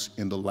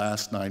in the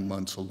last 9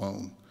 months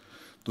alone.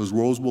 The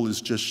Rose Bowl is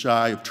just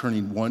shy of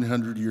turning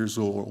 100 years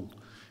old,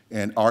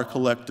 and our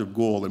collective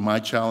goal, and my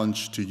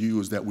challenge to you,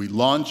 is that we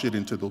launch it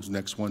into those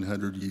next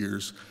 100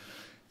 years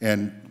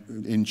and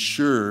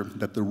ensure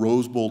that the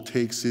Rose Bowl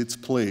takes its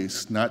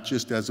place, not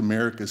just as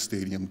America's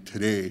stadium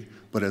today,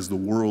 but as the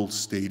world's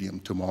stadium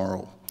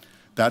tomorrow.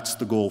 That's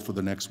the goal for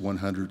the next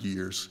 100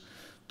 years.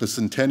 The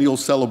Centennial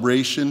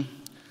Celebration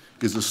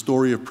is a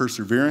story of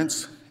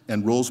perseverance,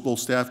 and Rose Bowl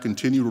staff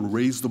continue to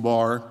raise the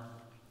bar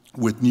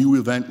with new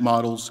event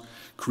models,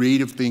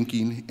 creative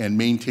thinking, and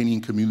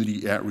maintaining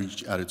community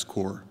outreach at its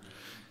core.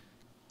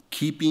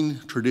 Keeping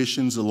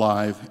traditions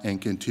alive and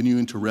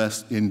continuing to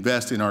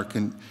invest in our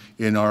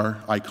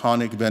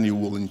iconic venue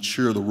will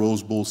ensure the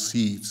Rose Bowl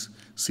sees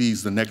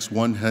the next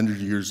 100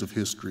 years of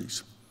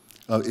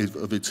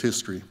its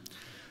history.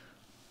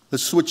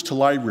 Let's switch to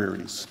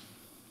libraries.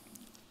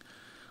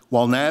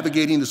 While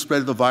navigating the spread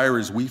of the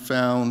virus, we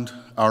found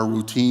our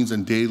routines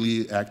and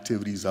daily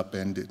activities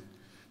upended,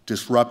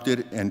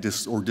 disrupted,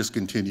 or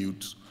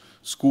discontinued.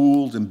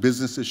 Schools and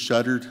businesses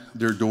shuttered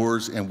their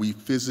doors, and we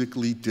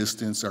physically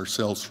distanced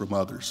ourselves from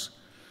others.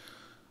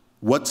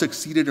 What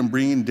succeeded in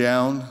bringing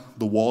down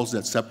the walls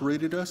that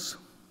separated us?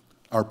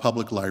 our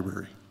public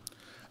library.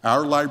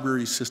 Our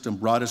library system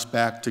brought us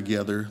back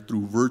together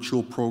through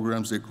virtual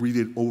programs that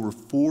greeted over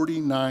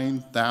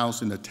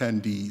 49,000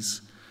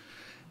 attendees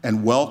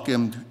and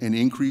welcomed an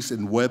increase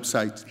in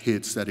website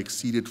hits that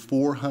exceeded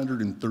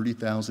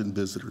 430,000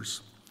 visitors.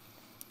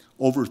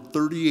 Over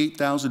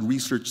 38,000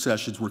 research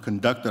sessions were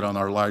conducted on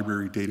our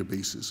library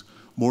databases.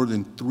 More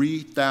than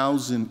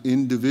 3,000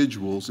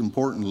 individuals,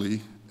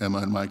 importantly, Emma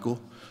and Michael,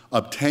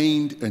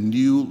 obtained a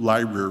new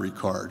library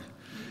card,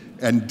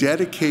 and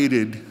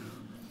dedicated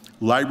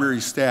library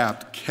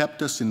staff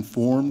kept us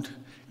informed,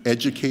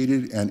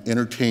 educated, and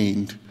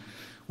entertained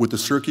with the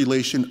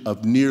circulation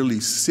of nearly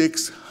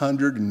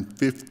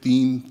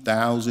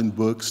 615,000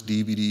 books,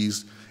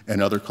 DVDs,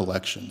 and other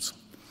collections.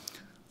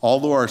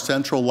 Although our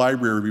central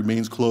library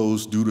remains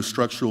closed due to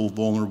structural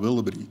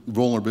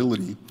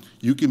vulnerability,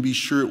 you can be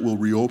sure it will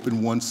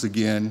reopen once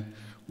again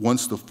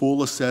once the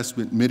full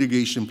assessment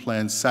mitigation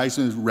plan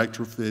seismic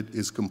retrofit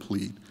is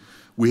complete.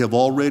 We have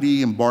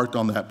already embarked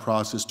on that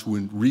process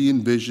to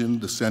re-envision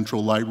the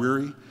central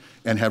library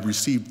and have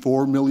received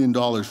 $4 million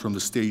from the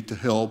state to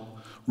help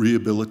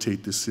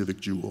rehabilitate this civic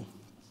jewel.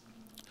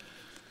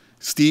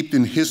 Steeped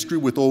in history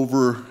with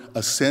over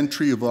a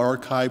century of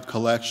archived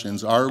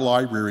collections, our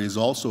library is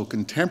also a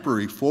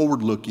contemporary,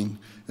 forward-looking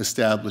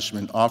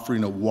establishment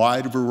offering a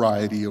wide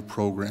variety of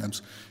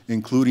programs,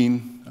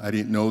 including, I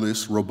didn't know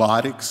this,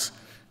 robotics,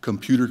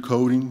 computer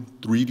coding,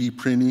 3D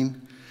printing,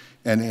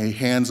 and a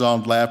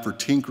hands-on lab for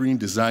tinkering,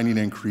 designing,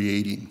 and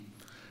creating.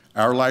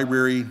 Our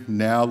library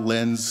now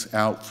lends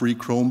out free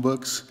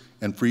Chromebooks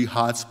and free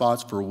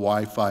hotspots for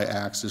Wi-Fi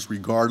access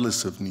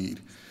regardless of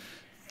need.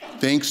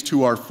 Thanks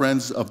to our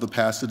friends of the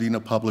Pasadena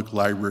Public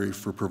Library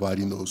for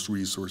providing those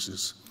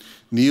resources.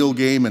 Neil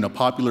Gaiman, a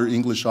popular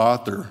English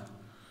author,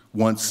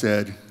 once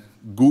said,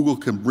 "Google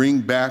can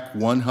bring back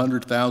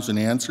 100,000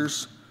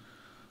 answers.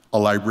 A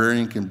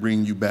librarian can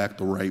bring you back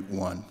the right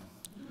one."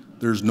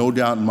 There's no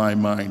doubt in my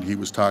mind he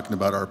was talking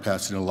about our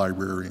Pasadena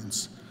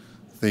librarians.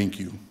 Thank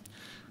you.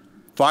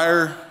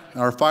 Our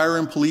fire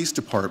and police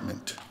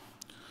department.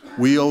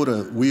 We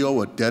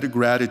owe a debt of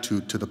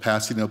gratitude to the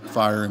Pasadena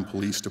Fire and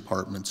Police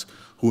Departments,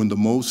 who in the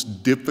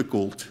most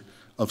difficult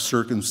of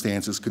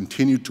circumstances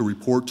continue to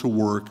report to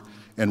work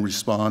and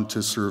respond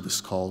to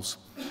service calls.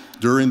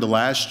 During the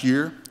last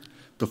year,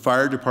 the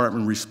fire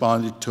department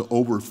responded to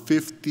over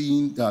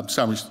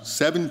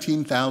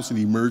 17,000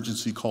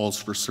 emergency calls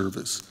for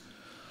service,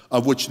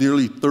 of which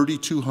nearly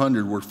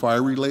 3,200 were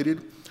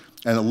fire-related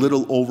and a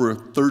little over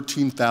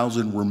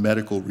 13,000 were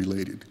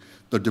medical-related.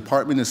 The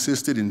department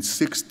assisted in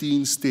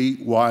 16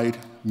 statewide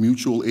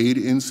mutual aid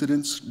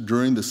incidents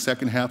during the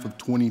second half of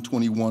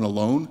 2021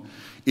 alone,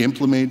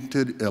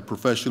 implemented a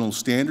professional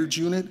standards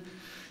unit,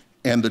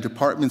 and the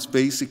department's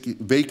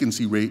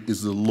vacancy rate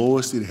is the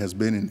lowest it has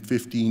been in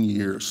 15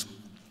 years.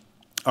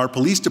 Our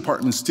police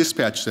department's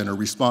dispatch center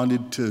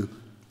responded to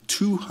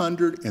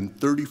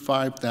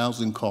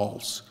 235,000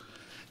 calls,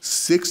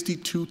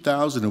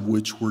 62,000 of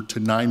which were to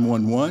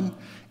 911,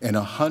 and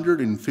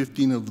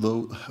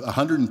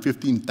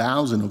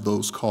 115,000 of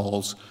those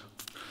calls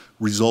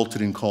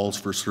resulted in calls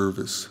for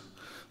service.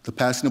 The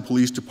Pasadena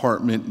Police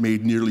Department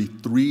made nearly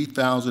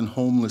 3,000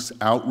 homeless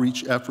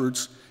outreach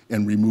efforts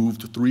and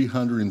removed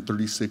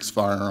 336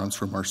 firearms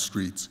from our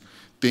streets.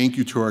 Thank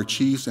you to our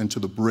chiefs and to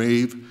the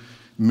brave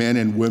men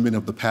and women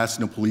of the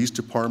Pasadena Police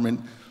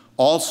Department.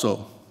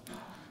 Also,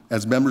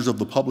 as members of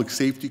the Public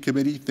Safety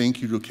Committee,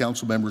 thank you to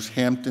Council Members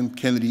Hampton,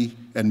 Kennedy,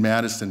 and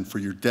Madison for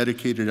your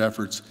dedicated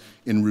efforts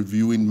in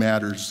reviewing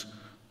matters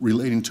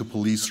relating to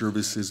police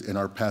services in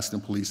our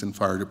Pasadena Police and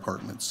Fire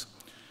Departments.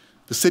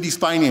 The city's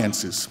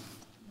finances.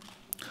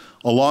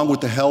 Along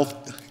with the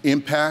health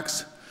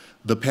impacts,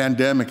 the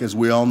pandemic, as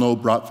we all know,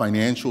 brought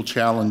financial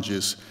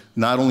challenges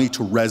not only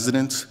to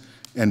residents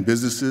and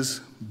businesses,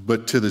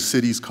 but to the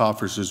city's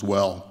coffers as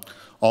well.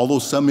 Although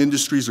some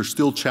industries are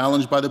still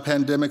challenged by the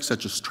pandemic,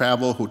 such as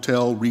travel,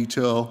 hotel,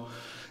 retail,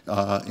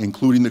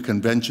 including the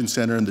convention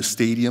center and the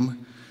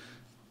stadium,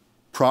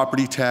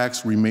 property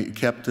tax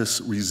kept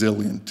us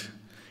resilient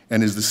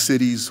and is the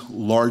city's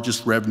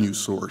largest revenue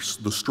source.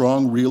 The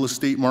strong real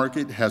estate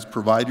market has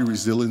provided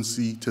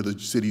resiliency to the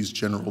city's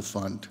general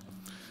fund.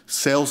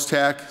 Sales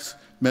tax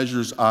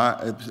measures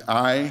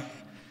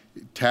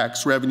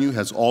tax revenue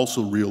has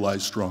also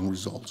realized strong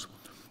results.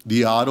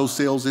 The auto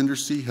sales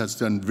industry has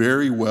done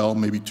very well,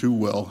 maybe too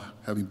well,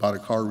 having bought a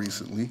car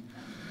recently,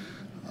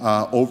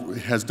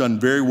 has done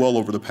very well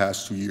over the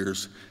past 2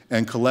 years,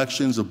 and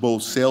collections of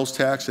both sales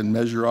tax and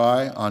Measure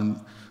I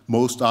on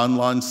most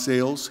online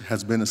sales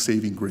has been a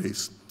saving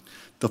grace.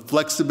 The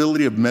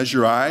flexibility of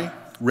Measure I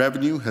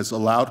revenue has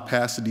allowed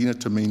Pasadena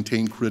to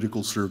maintain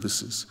critical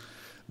services.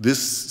 This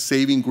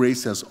saving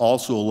grace has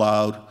also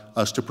allowed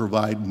us to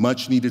provide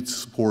much needed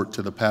support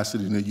to the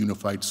Pasadena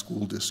Unified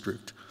School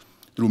District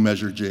through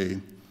Measure J.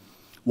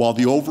 While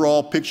the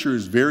overall picture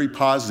is very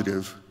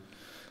positive,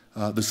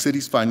 the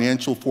city's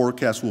financial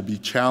forecast will be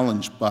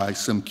challenged by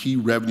some key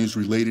revenues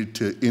related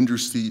to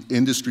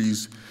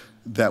industries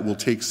that will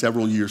take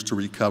several years to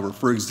recover.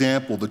 For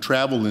example, the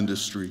travel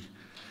industry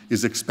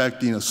is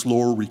expecting a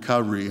slower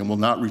recovery and will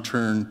not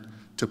return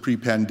to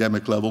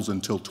pre-pandemic levels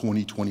until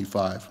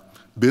 2025.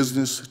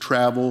 Business,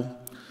 travel,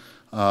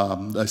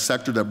 a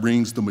sector that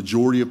brings the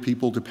majority of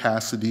people to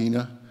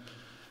Pasadena,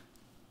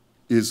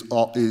 is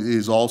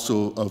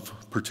also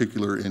of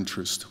particular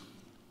interest.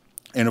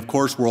 And of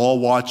course, we're all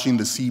watching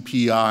the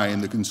CPI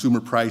and the Consumer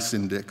Price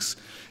Index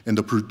and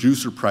the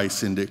Producer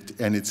Price Index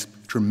and its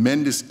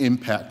tremendous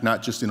impact,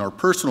 not just in our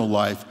personal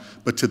life,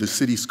 but to the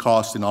city's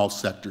cost in all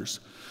sectors.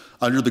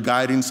 Under the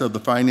guidance of the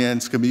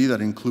Finance Committee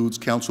that includes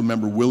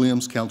Councilmember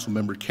Williams,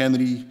 Councilmember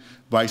Kennedy,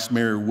 Vice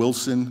Mayor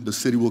Wilson, the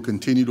city will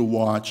continue to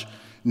watch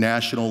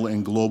national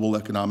and global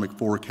economic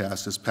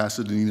forecasts as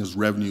Pasadena's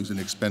revenues and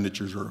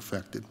expenditures are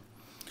affected.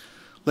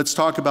 Let's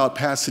talk about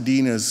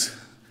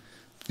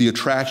the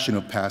attraction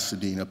of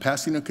Pasadena.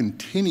 Pasadena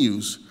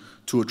continues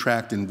to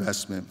attract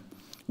investment.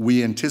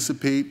 We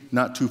anticipate,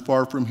 not too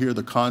far from here,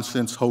 the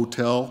Constance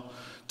Hotel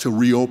to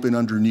reopen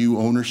under new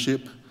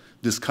ownership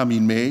this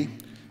coming May.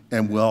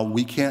 And while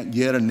we can't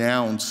yet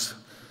announce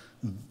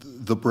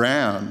the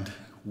brand,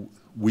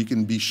 we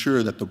can be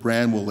sure that the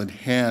brand will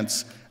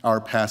enhance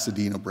our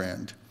Pasadena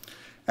brand.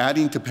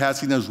 Adding to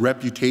Pasadena's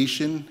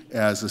reputation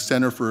as a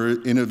center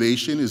for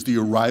innovation is the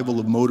arrival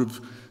of motive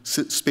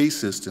space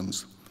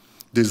systems.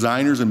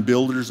 Designers and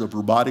builders of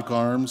robotic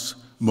arms,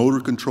 motor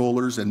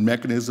controllers, and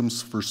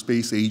mechanisms for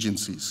space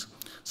agencies,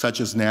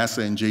 such as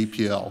NASA and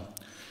JPL.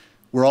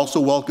 We're also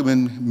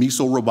welcoming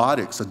Miso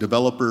Robotics, a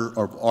developer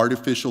of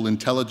artificial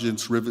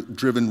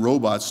intelligence-driven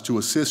robots to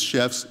assist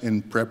chefs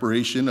in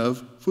preparation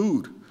of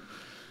food.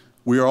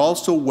 We are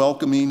also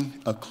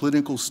welcoming a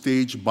clinical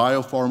stage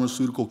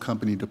biopharmaceutical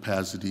company to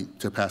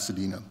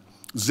Pasadena,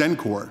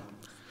 Zencor,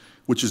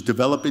 which is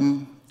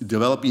developing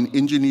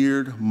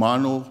engineered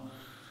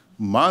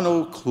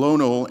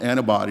monoclonal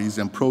antibodies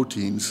and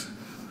proteins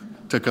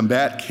to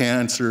combat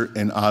cancer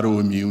and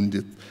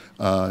autoimmune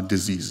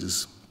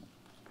diseases.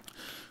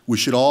 We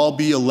should all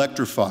be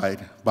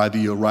electrified by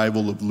the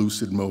arrival of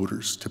Lucid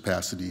Motors to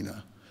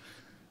Pasadena,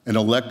 an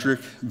electric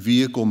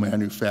vehicle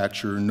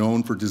manufacturer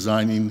known for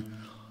designing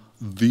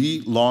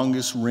the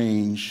longest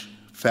range,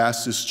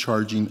 fastest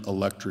charging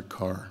electric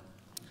car.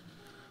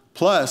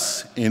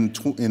 Plus, in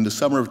the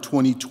summer of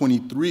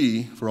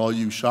 2023, for all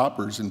you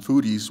shoppers and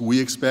foodies, we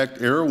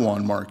expect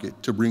Erewhon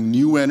Market to bring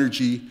new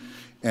energy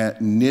and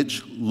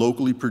niche,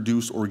 locally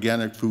produced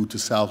organic food to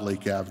South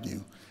Lake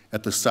Avenue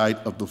at the site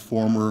of the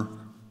former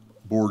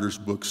Borders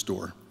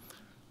bookstore.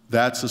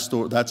 That's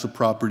a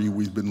property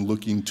we've been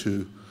looking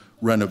to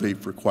renovate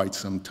for quite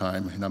some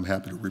time, and I'm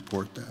happy to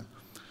report that.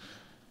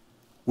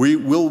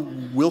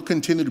 We'll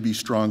continue to be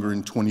stronger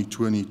in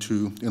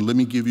 2022, and let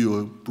me give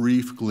you a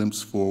brief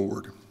glimpse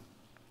forward.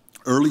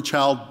 Early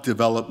child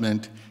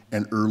development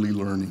and early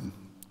learning.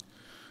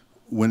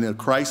 When a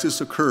crisis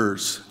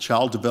occurs,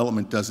 child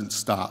development doesn't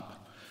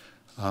stop.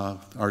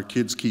 Our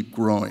kids keep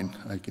growing.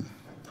 I can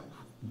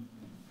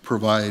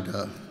provide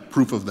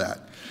proof of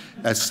that.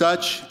 As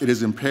such, it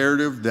is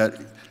imperative that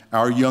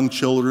our young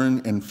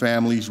children and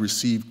families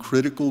receive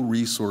critical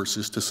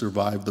resources to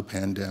survive the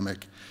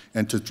pandemic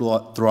and to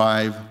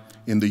thrive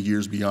in the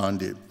years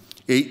beyond it.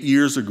 8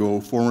 years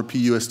ago, former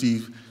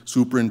PUSD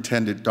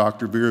Superintendent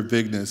Dr. Vera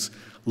Vignes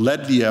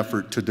led the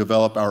effort to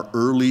develop our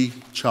early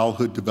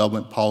childhood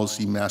development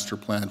policy master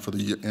plan for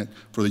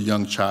the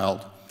young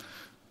child.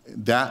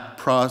 That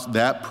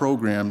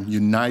program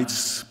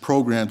unites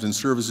programs and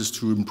services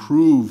to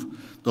improve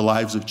the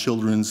lives of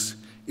children's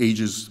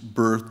ages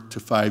birth to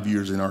 5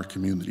 years in our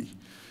community.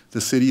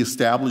 The city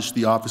established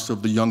the Office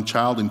of the Young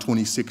Child in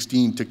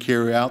 2016 to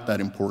carry out that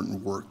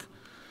important work.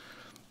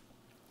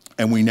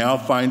 And we now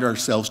find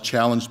ourselves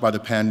challenged by the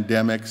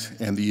pandemic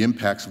and the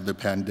impacts of the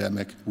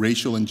pandemic,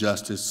 racial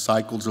injustice,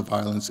 cycles of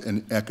violence,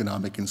 and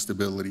economic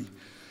instability.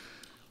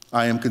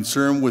 I am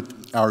concerned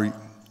with our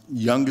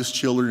youngest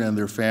children and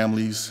their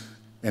families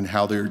and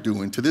how they're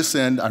doing. To this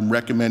end, I'm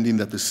recommending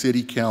that the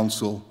City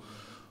Council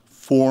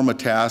form a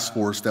task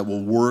force that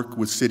will work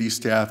with city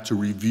staff to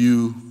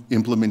review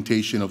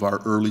implementation of our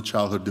early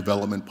childhood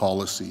development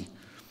policy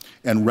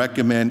and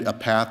recommend a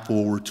path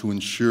forward to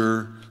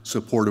ensure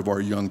support of our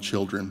young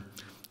children.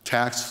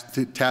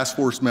 Task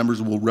force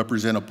members will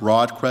represent a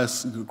broad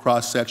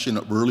cross-section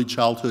of early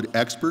childhood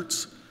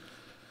experts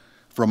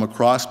from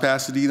across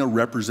Pasadena,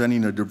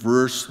 representing a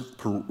diverse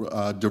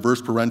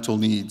parental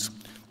needs.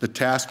 The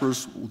task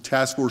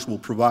force will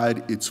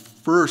provide its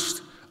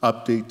first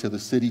update to the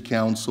City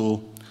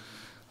Council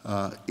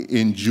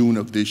in June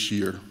of this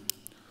year.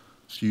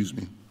 Excuse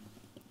me.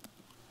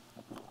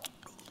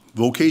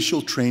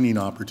 Vocational training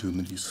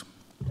opportunities.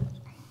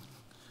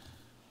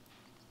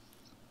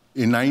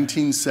 In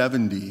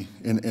 1970,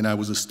 and I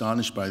was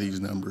astonished by these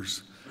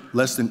numbers,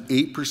 less than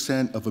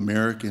 8% of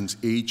Americans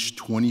aged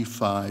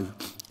 25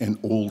 and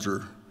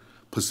older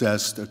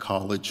possessed a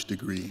college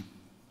degree.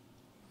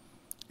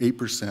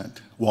 8%.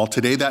 While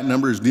today that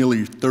number is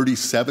nearly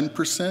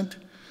 37%,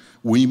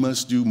 we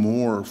must do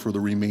more for the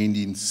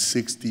remaining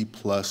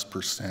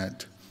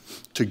 60+%.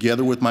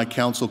 Together with my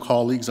council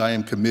colleagues, I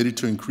am committed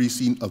to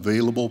increasing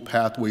available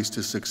pathways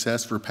to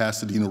success for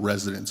Pasadena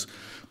residents,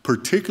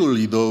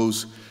 particularly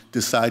those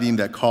deciding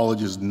that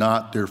college is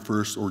not their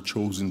first or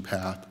chosen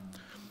path.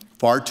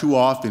 Far too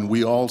often,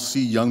 we all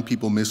see young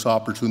people miss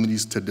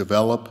opportunities to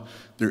develop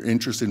their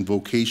interest in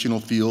vocational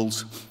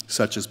fields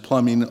such as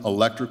plumbing,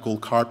 electrical,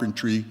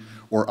 carpentry,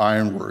 or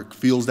ironwork,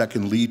 fields that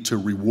can lead to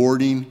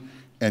rewarding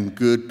and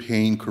good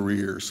paying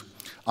careers.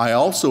 I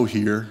also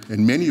hear,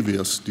 and many of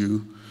us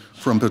do,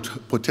 from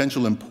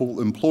potential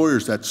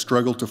employers that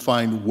struggle to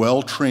find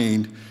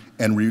well-trained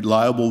and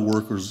reliable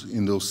workers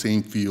in those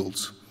same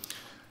fields.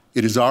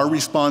 It is our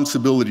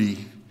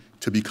responsibility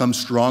to become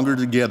stronger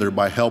together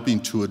by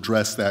helping to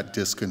address that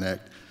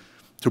disconnect,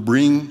 to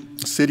bring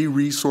city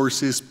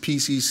resources,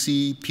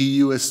 PCC,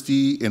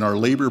 PUSD, and our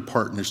labor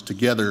partners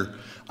together.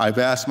 I've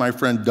asked my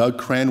friend Doug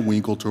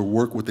Cranwinkle to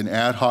work with an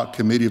ad hoc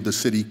committee of the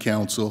City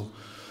Council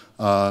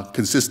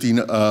consisting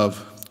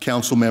of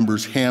council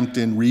members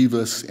Hampton,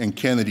 Rivas, and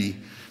Kennedy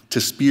to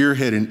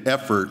spearhead an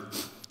effort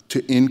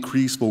to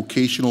increase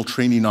vocational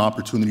training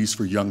opportunities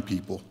for young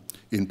people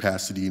in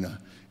Pasadena.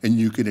 And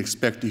you can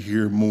expect to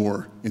hear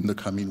more in the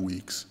coming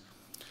weeks.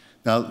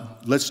 Now,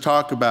 let's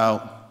talk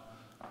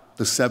about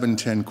the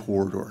 710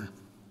 corridor.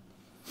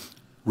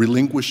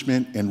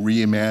 Relinquishment and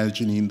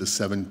reimagining the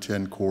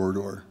 710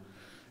 corridor.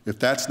 If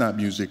that's not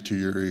music to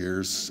your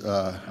ears,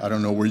 I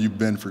don't know where you've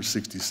been for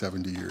 60,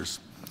 70 years.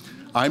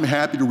 I'm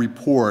happy to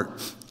report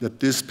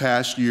that this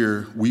past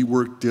year, we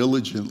worked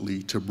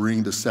diligently to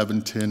bring the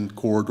 710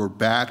 corridor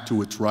back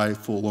to its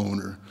rightful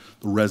owner,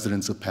 the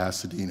residents of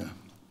Pasadena.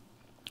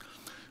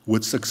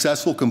 With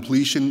successful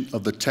completion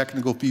of the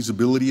technical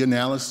feasibility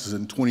analysis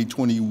in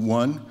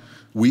 2021,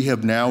 we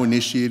have now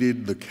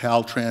initiated the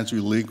Caltrans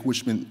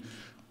relinquishment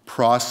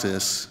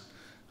process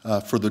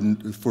for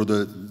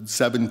the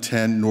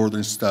 710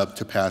 northern stub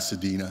to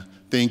Pasadena.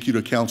 Thank you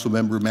to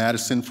Councilmember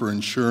Madison for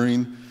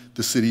ensuring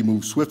the city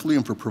moves swiftly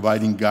and for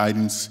providing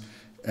guidance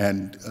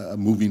and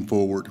moving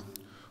forward.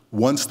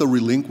 Once the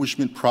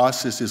relinquishment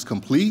process is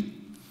complete,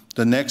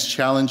 the next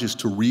challenge is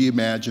to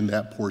reimagine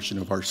that portion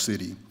of our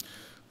city.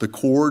 The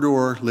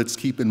corridor, let's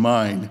keep in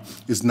mind,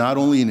 is not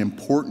only an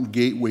important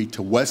gateway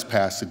to West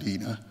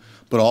Pasadena,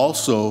 but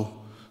also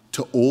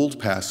to Old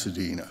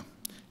Pasadena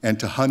and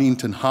to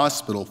Huntington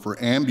Hospital for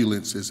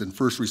ambulances and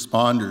first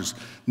responders,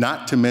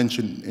 not to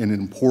mention an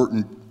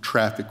important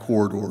traffic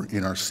corridor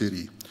in our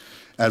city.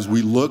 As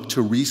we look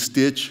to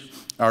restitch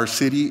our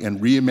city and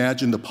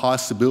reimagine the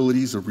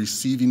possibilities of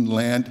receiving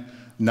land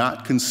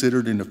not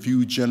considered in a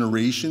few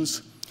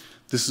generations,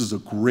 this is a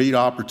great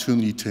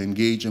opportunity to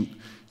engage in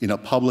a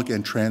public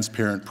and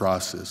transparent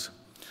process.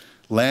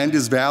 Land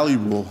is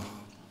valuable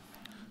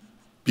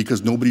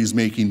because nobody's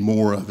making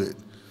more of it.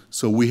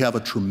 So we have a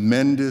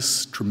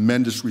tremendous,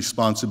 tremendous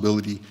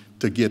responsibility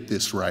to get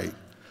this right.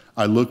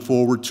 I look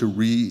forward to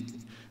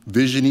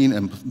revisioning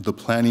and the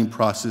planning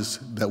process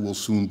that will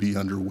soon be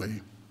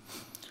underway.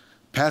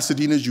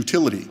 Pasadena's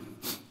utility.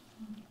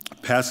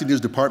 Pasadena's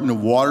Department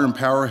of Water and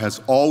Power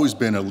has always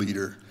been a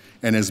leader.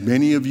 And as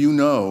many of you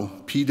know,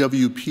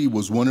 PWP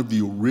was one of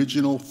the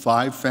original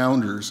 5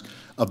 founders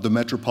of the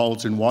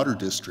Metropolitan Water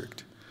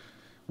District,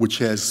 which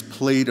has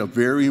played a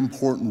very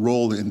important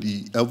role in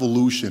the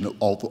evolution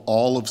of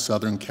all of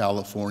Southern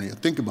California.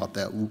 Think about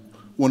that,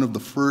 one of the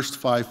first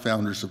 5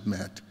 founders of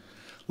MET.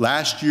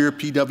 Last year,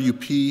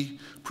 PWP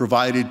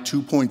provided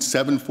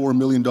 $2.74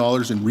 million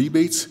in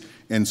rebates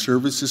and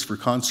services for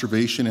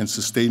conservation and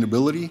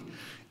sustainability,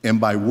 and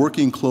by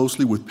working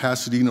closely with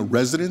Pasadena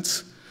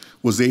residents,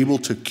 was able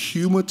to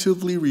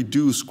cumulatively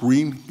reduce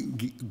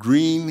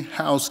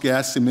greenhouse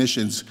gas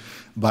emissions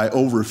by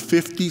over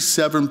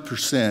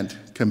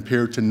 57%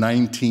 compared to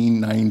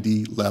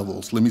 1990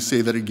 levels. Let me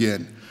say that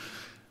again.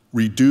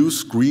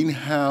 Reduce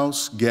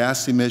greenhouse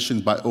gas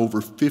emissions by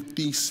over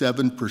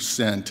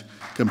 57%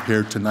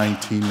 compared to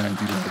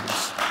 1990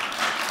 levels.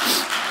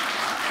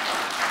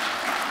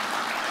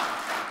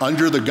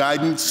 Under the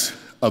guidance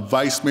of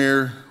Vice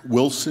Mayor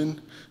Wilson,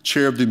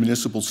 Chair of the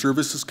Municipal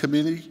Services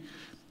Committee,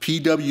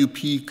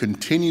 PWP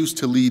continues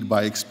to lead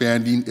by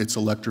expanding its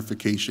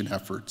electrification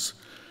efforts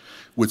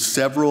with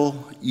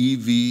several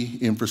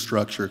EV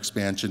infrastructure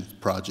expansion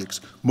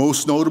projects,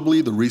 most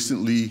notably the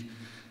recently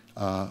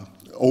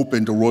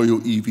opened Arroyo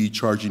EV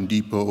charging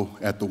depot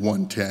at the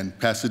 110.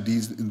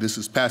 This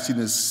is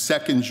Pasadena's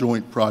second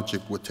joint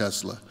project with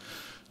Tesla.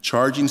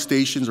 Charging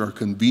stations are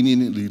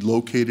conveniently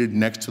located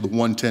next to the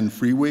 110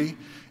 freeway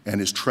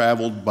and is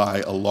traveled by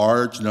a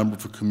large number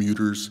of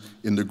commuters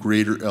in the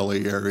greater LA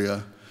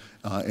area.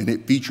 And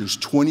it features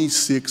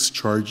 26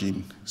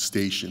 charging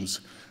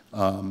stations.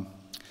 The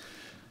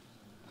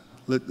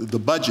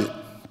budget,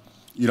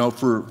 you know,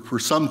 for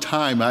some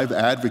time I've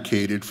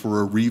advocated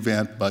for a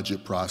revamped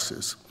budget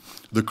process.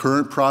 The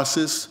current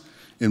process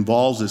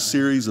involves a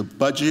series of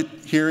budget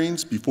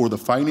hearings before the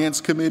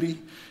Finance Committee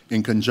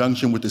in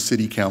conjunction with the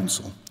City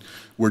Council,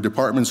 where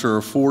departments are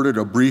afforded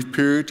a brief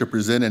period to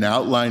present an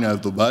outline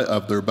of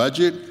their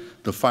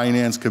budget. The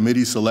Finance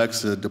Committee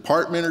selects a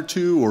department or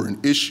two or an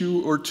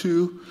issue or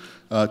two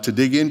to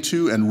dig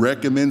into and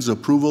recommends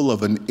approval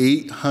of an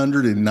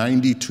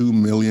 $892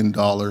 million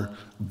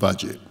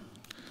budget.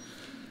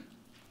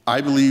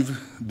 I believe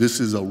this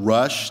is a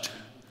rushed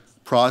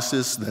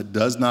process that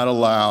does not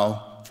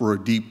allow for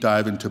a deep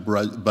dive into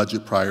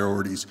budget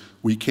priorities.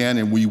 We can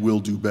and we will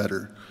do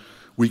better.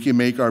 We can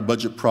make our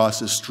budget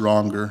process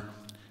stronger,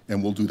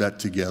 and we'll do that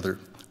together.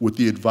 With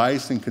the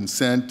advice and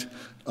consent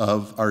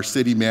of our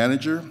city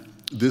manager,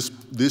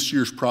 this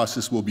year's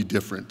process will be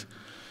different.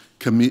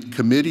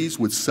 Committees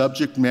with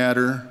subject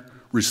matter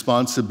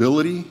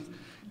responsibility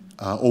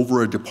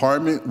over a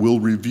department will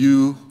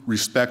review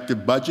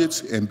respective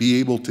budgets and be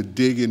able to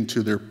dig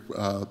into their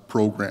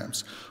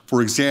programs.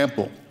 For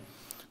example,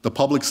 the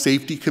Public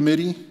Safety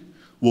Committee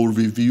will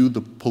review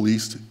the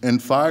police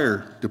and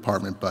fire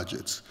department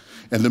budgets,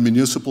 and the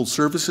Municipal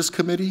Services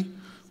Committee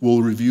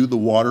will review the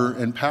water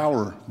and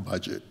power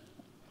budget.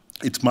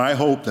 It's my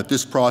hope that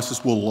this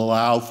process will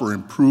allow for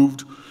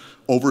improved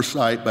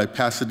oversight by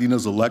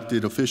Pasadena's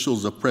elected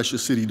officials of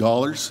precious city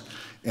dollars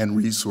and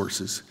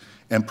resources,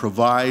 and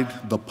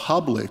provide the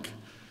public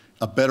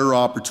a better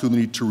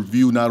opportunity to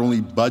review not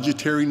only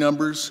budgetary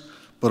numbers,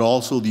 but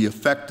also the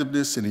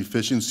effectiveness and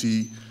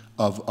efficiency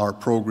of our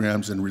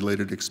programs and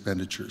related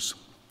expenditures.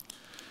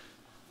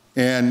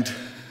 And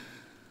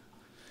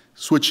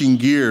switching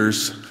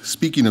gears,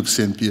 speaking of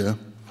Cynthia,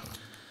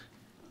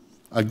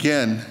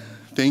 again,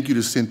 thank you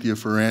to Cynthia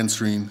for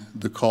answering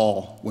the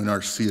call when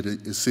our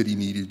city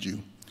needed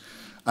you.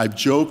 I've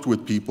joked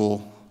with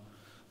people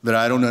that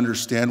I don't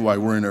understand why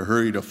we're in a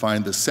hurry to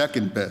find the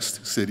second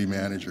best city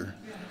manager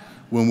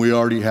when we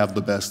already have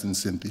the best in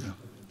Cynthia.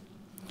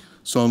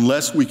 So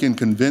unless we can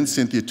convince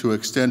Cynthia to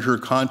extend her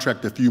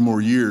contract a few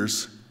more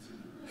years,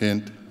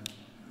 hint,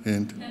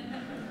 hint,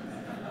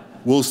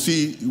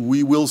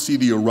 we will see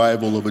the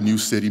arrival of a new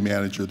city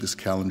manager this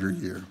calendar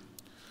year.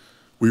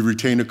 We've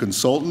retained a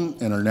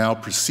consultant and are now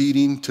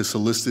proceeding to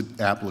solicit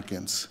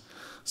applicants.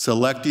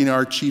 Selecting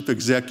our chief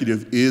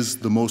executive is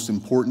the most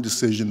important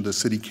decision the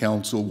city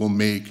council will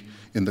make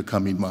in the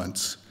coming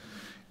months.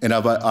 And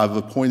I've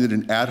appointed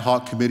an ad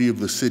hoc committee of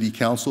the city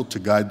council to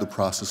guide the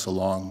process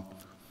along.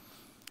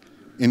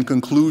 In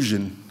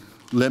conclusion,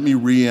 let me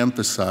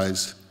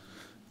re-emphasize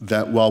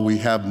that while we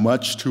have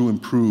much to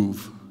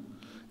improve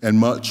and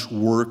much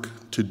work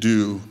to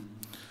do,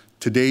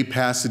 today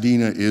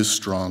Pasadena is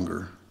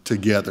stronger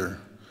together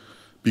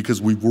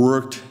because we've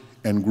worked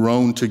and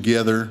grown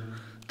together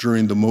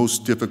during the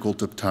most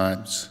difficult of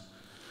times.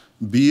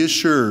 Be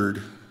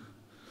assured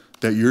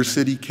that your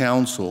city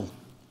council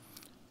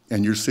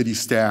and your city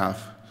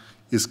staff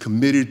is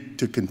committed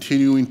to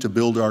continuing to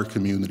build our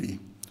community.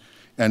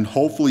 And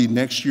hopefully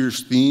next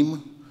year's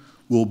theme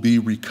will be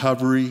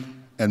recovery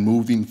and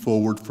moving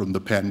forward from the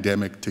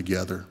pandemic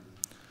together.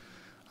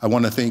 I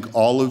want to thank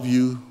all of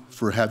you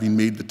for having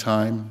made the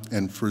time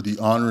and for the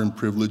honor and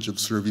privilege of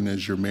serving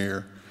as your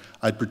mayor.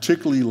 I'd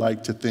particularly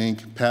like to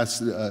thank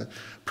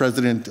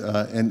President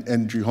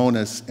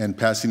Andrijonas and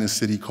Pasadena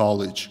City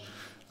College,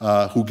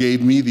 who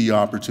gave me the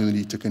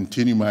opportunity to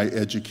continue my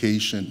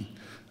education.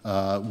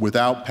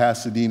 Without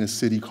Pasadena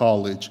City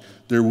College,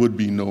 there would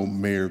be no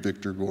Mayor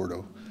Victor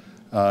Gordo.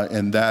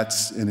 And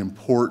that's an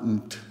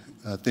important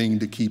thing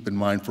to keep in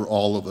mind for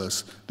all of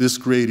us. This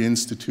great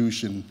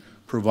institution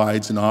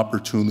provides an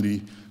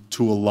opportunity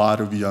to a lot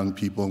of young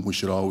people, and we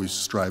should always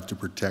strive to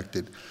protect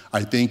it.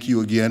 I thank you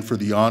again for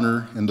the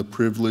honor and the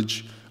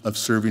privilege of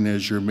serving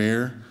as your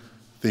mayor.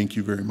 Thank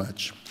you very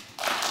much.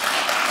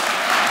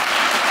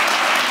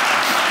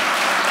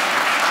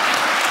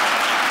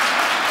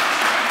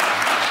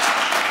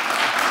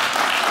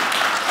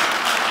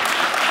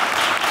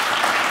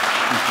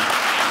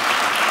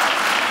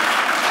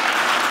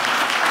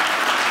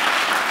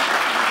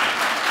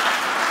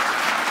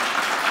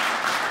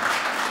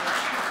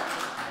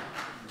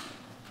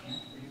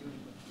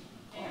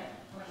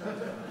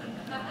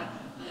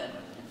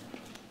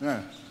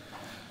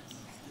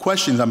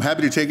 Questions? I'm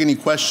happy to take any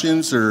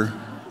questions or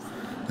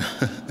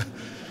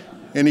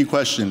any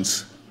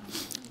questions.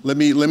 Let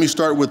me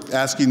start with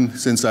asking,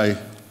 since I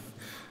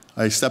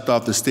stepped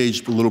off the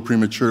stage a little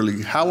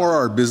prematurely, how are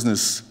our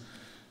businesses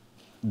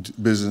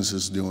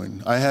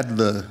doing? I had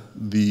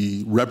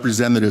the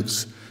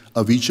representatives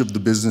of each of the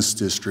business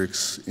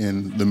districts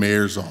in the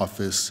mayor's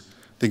office,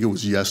 I think it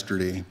was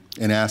yesterday,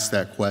 and asked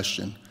that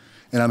question.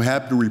 And I'm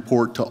happy to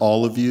report to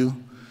all of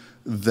you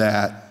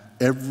that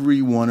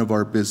every one of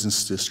our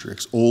business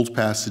districts, Old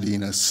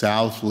Pasadena,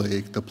 South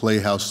Lake, the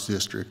Playhouse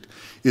District,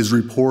 is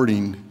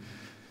reporting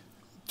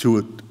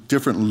to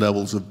different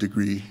levels of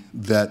degree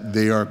that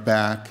they are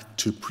back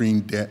to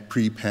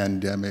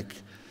pre-pandemic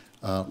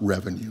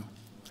revenue.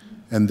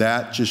 And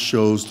that just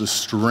shows the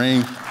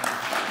strength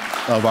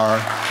of our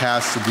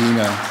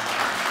Pasadena,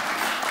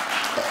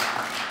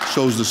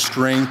 shows the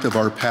strength of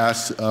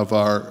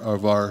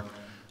our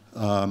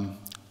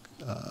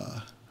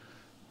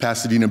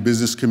Pasadena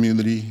business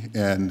community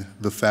and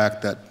the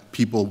fact that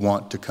people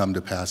want to come to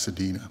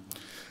Pasadena.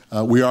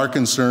 We are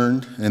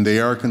concerned, and they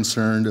are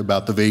concerned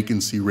about the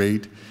vacancy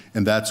rate,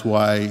 and that's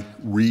why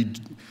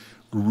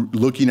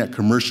looking at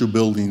commercial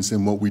buildings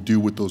and what we do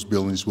with those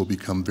buildings will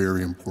become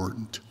very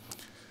important.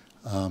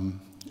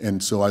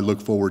 And so I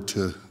look forward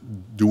to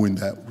doing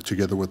that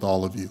together with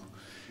all of you.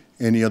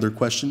 Any other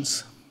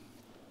questions?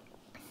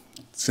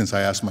 Since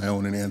I asked my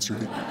own and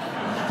answered it.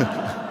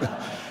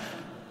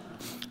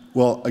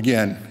 Well,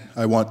 again,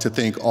 I want to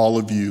thank all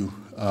of you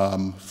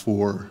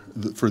for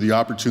the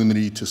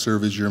opportunity to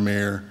serve as your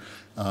mayor,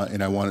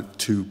 and I want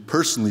to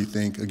personally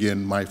thank,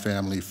 again, my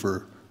family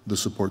for the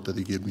support that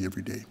they give me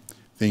every day.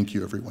 Thank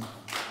you, everyone.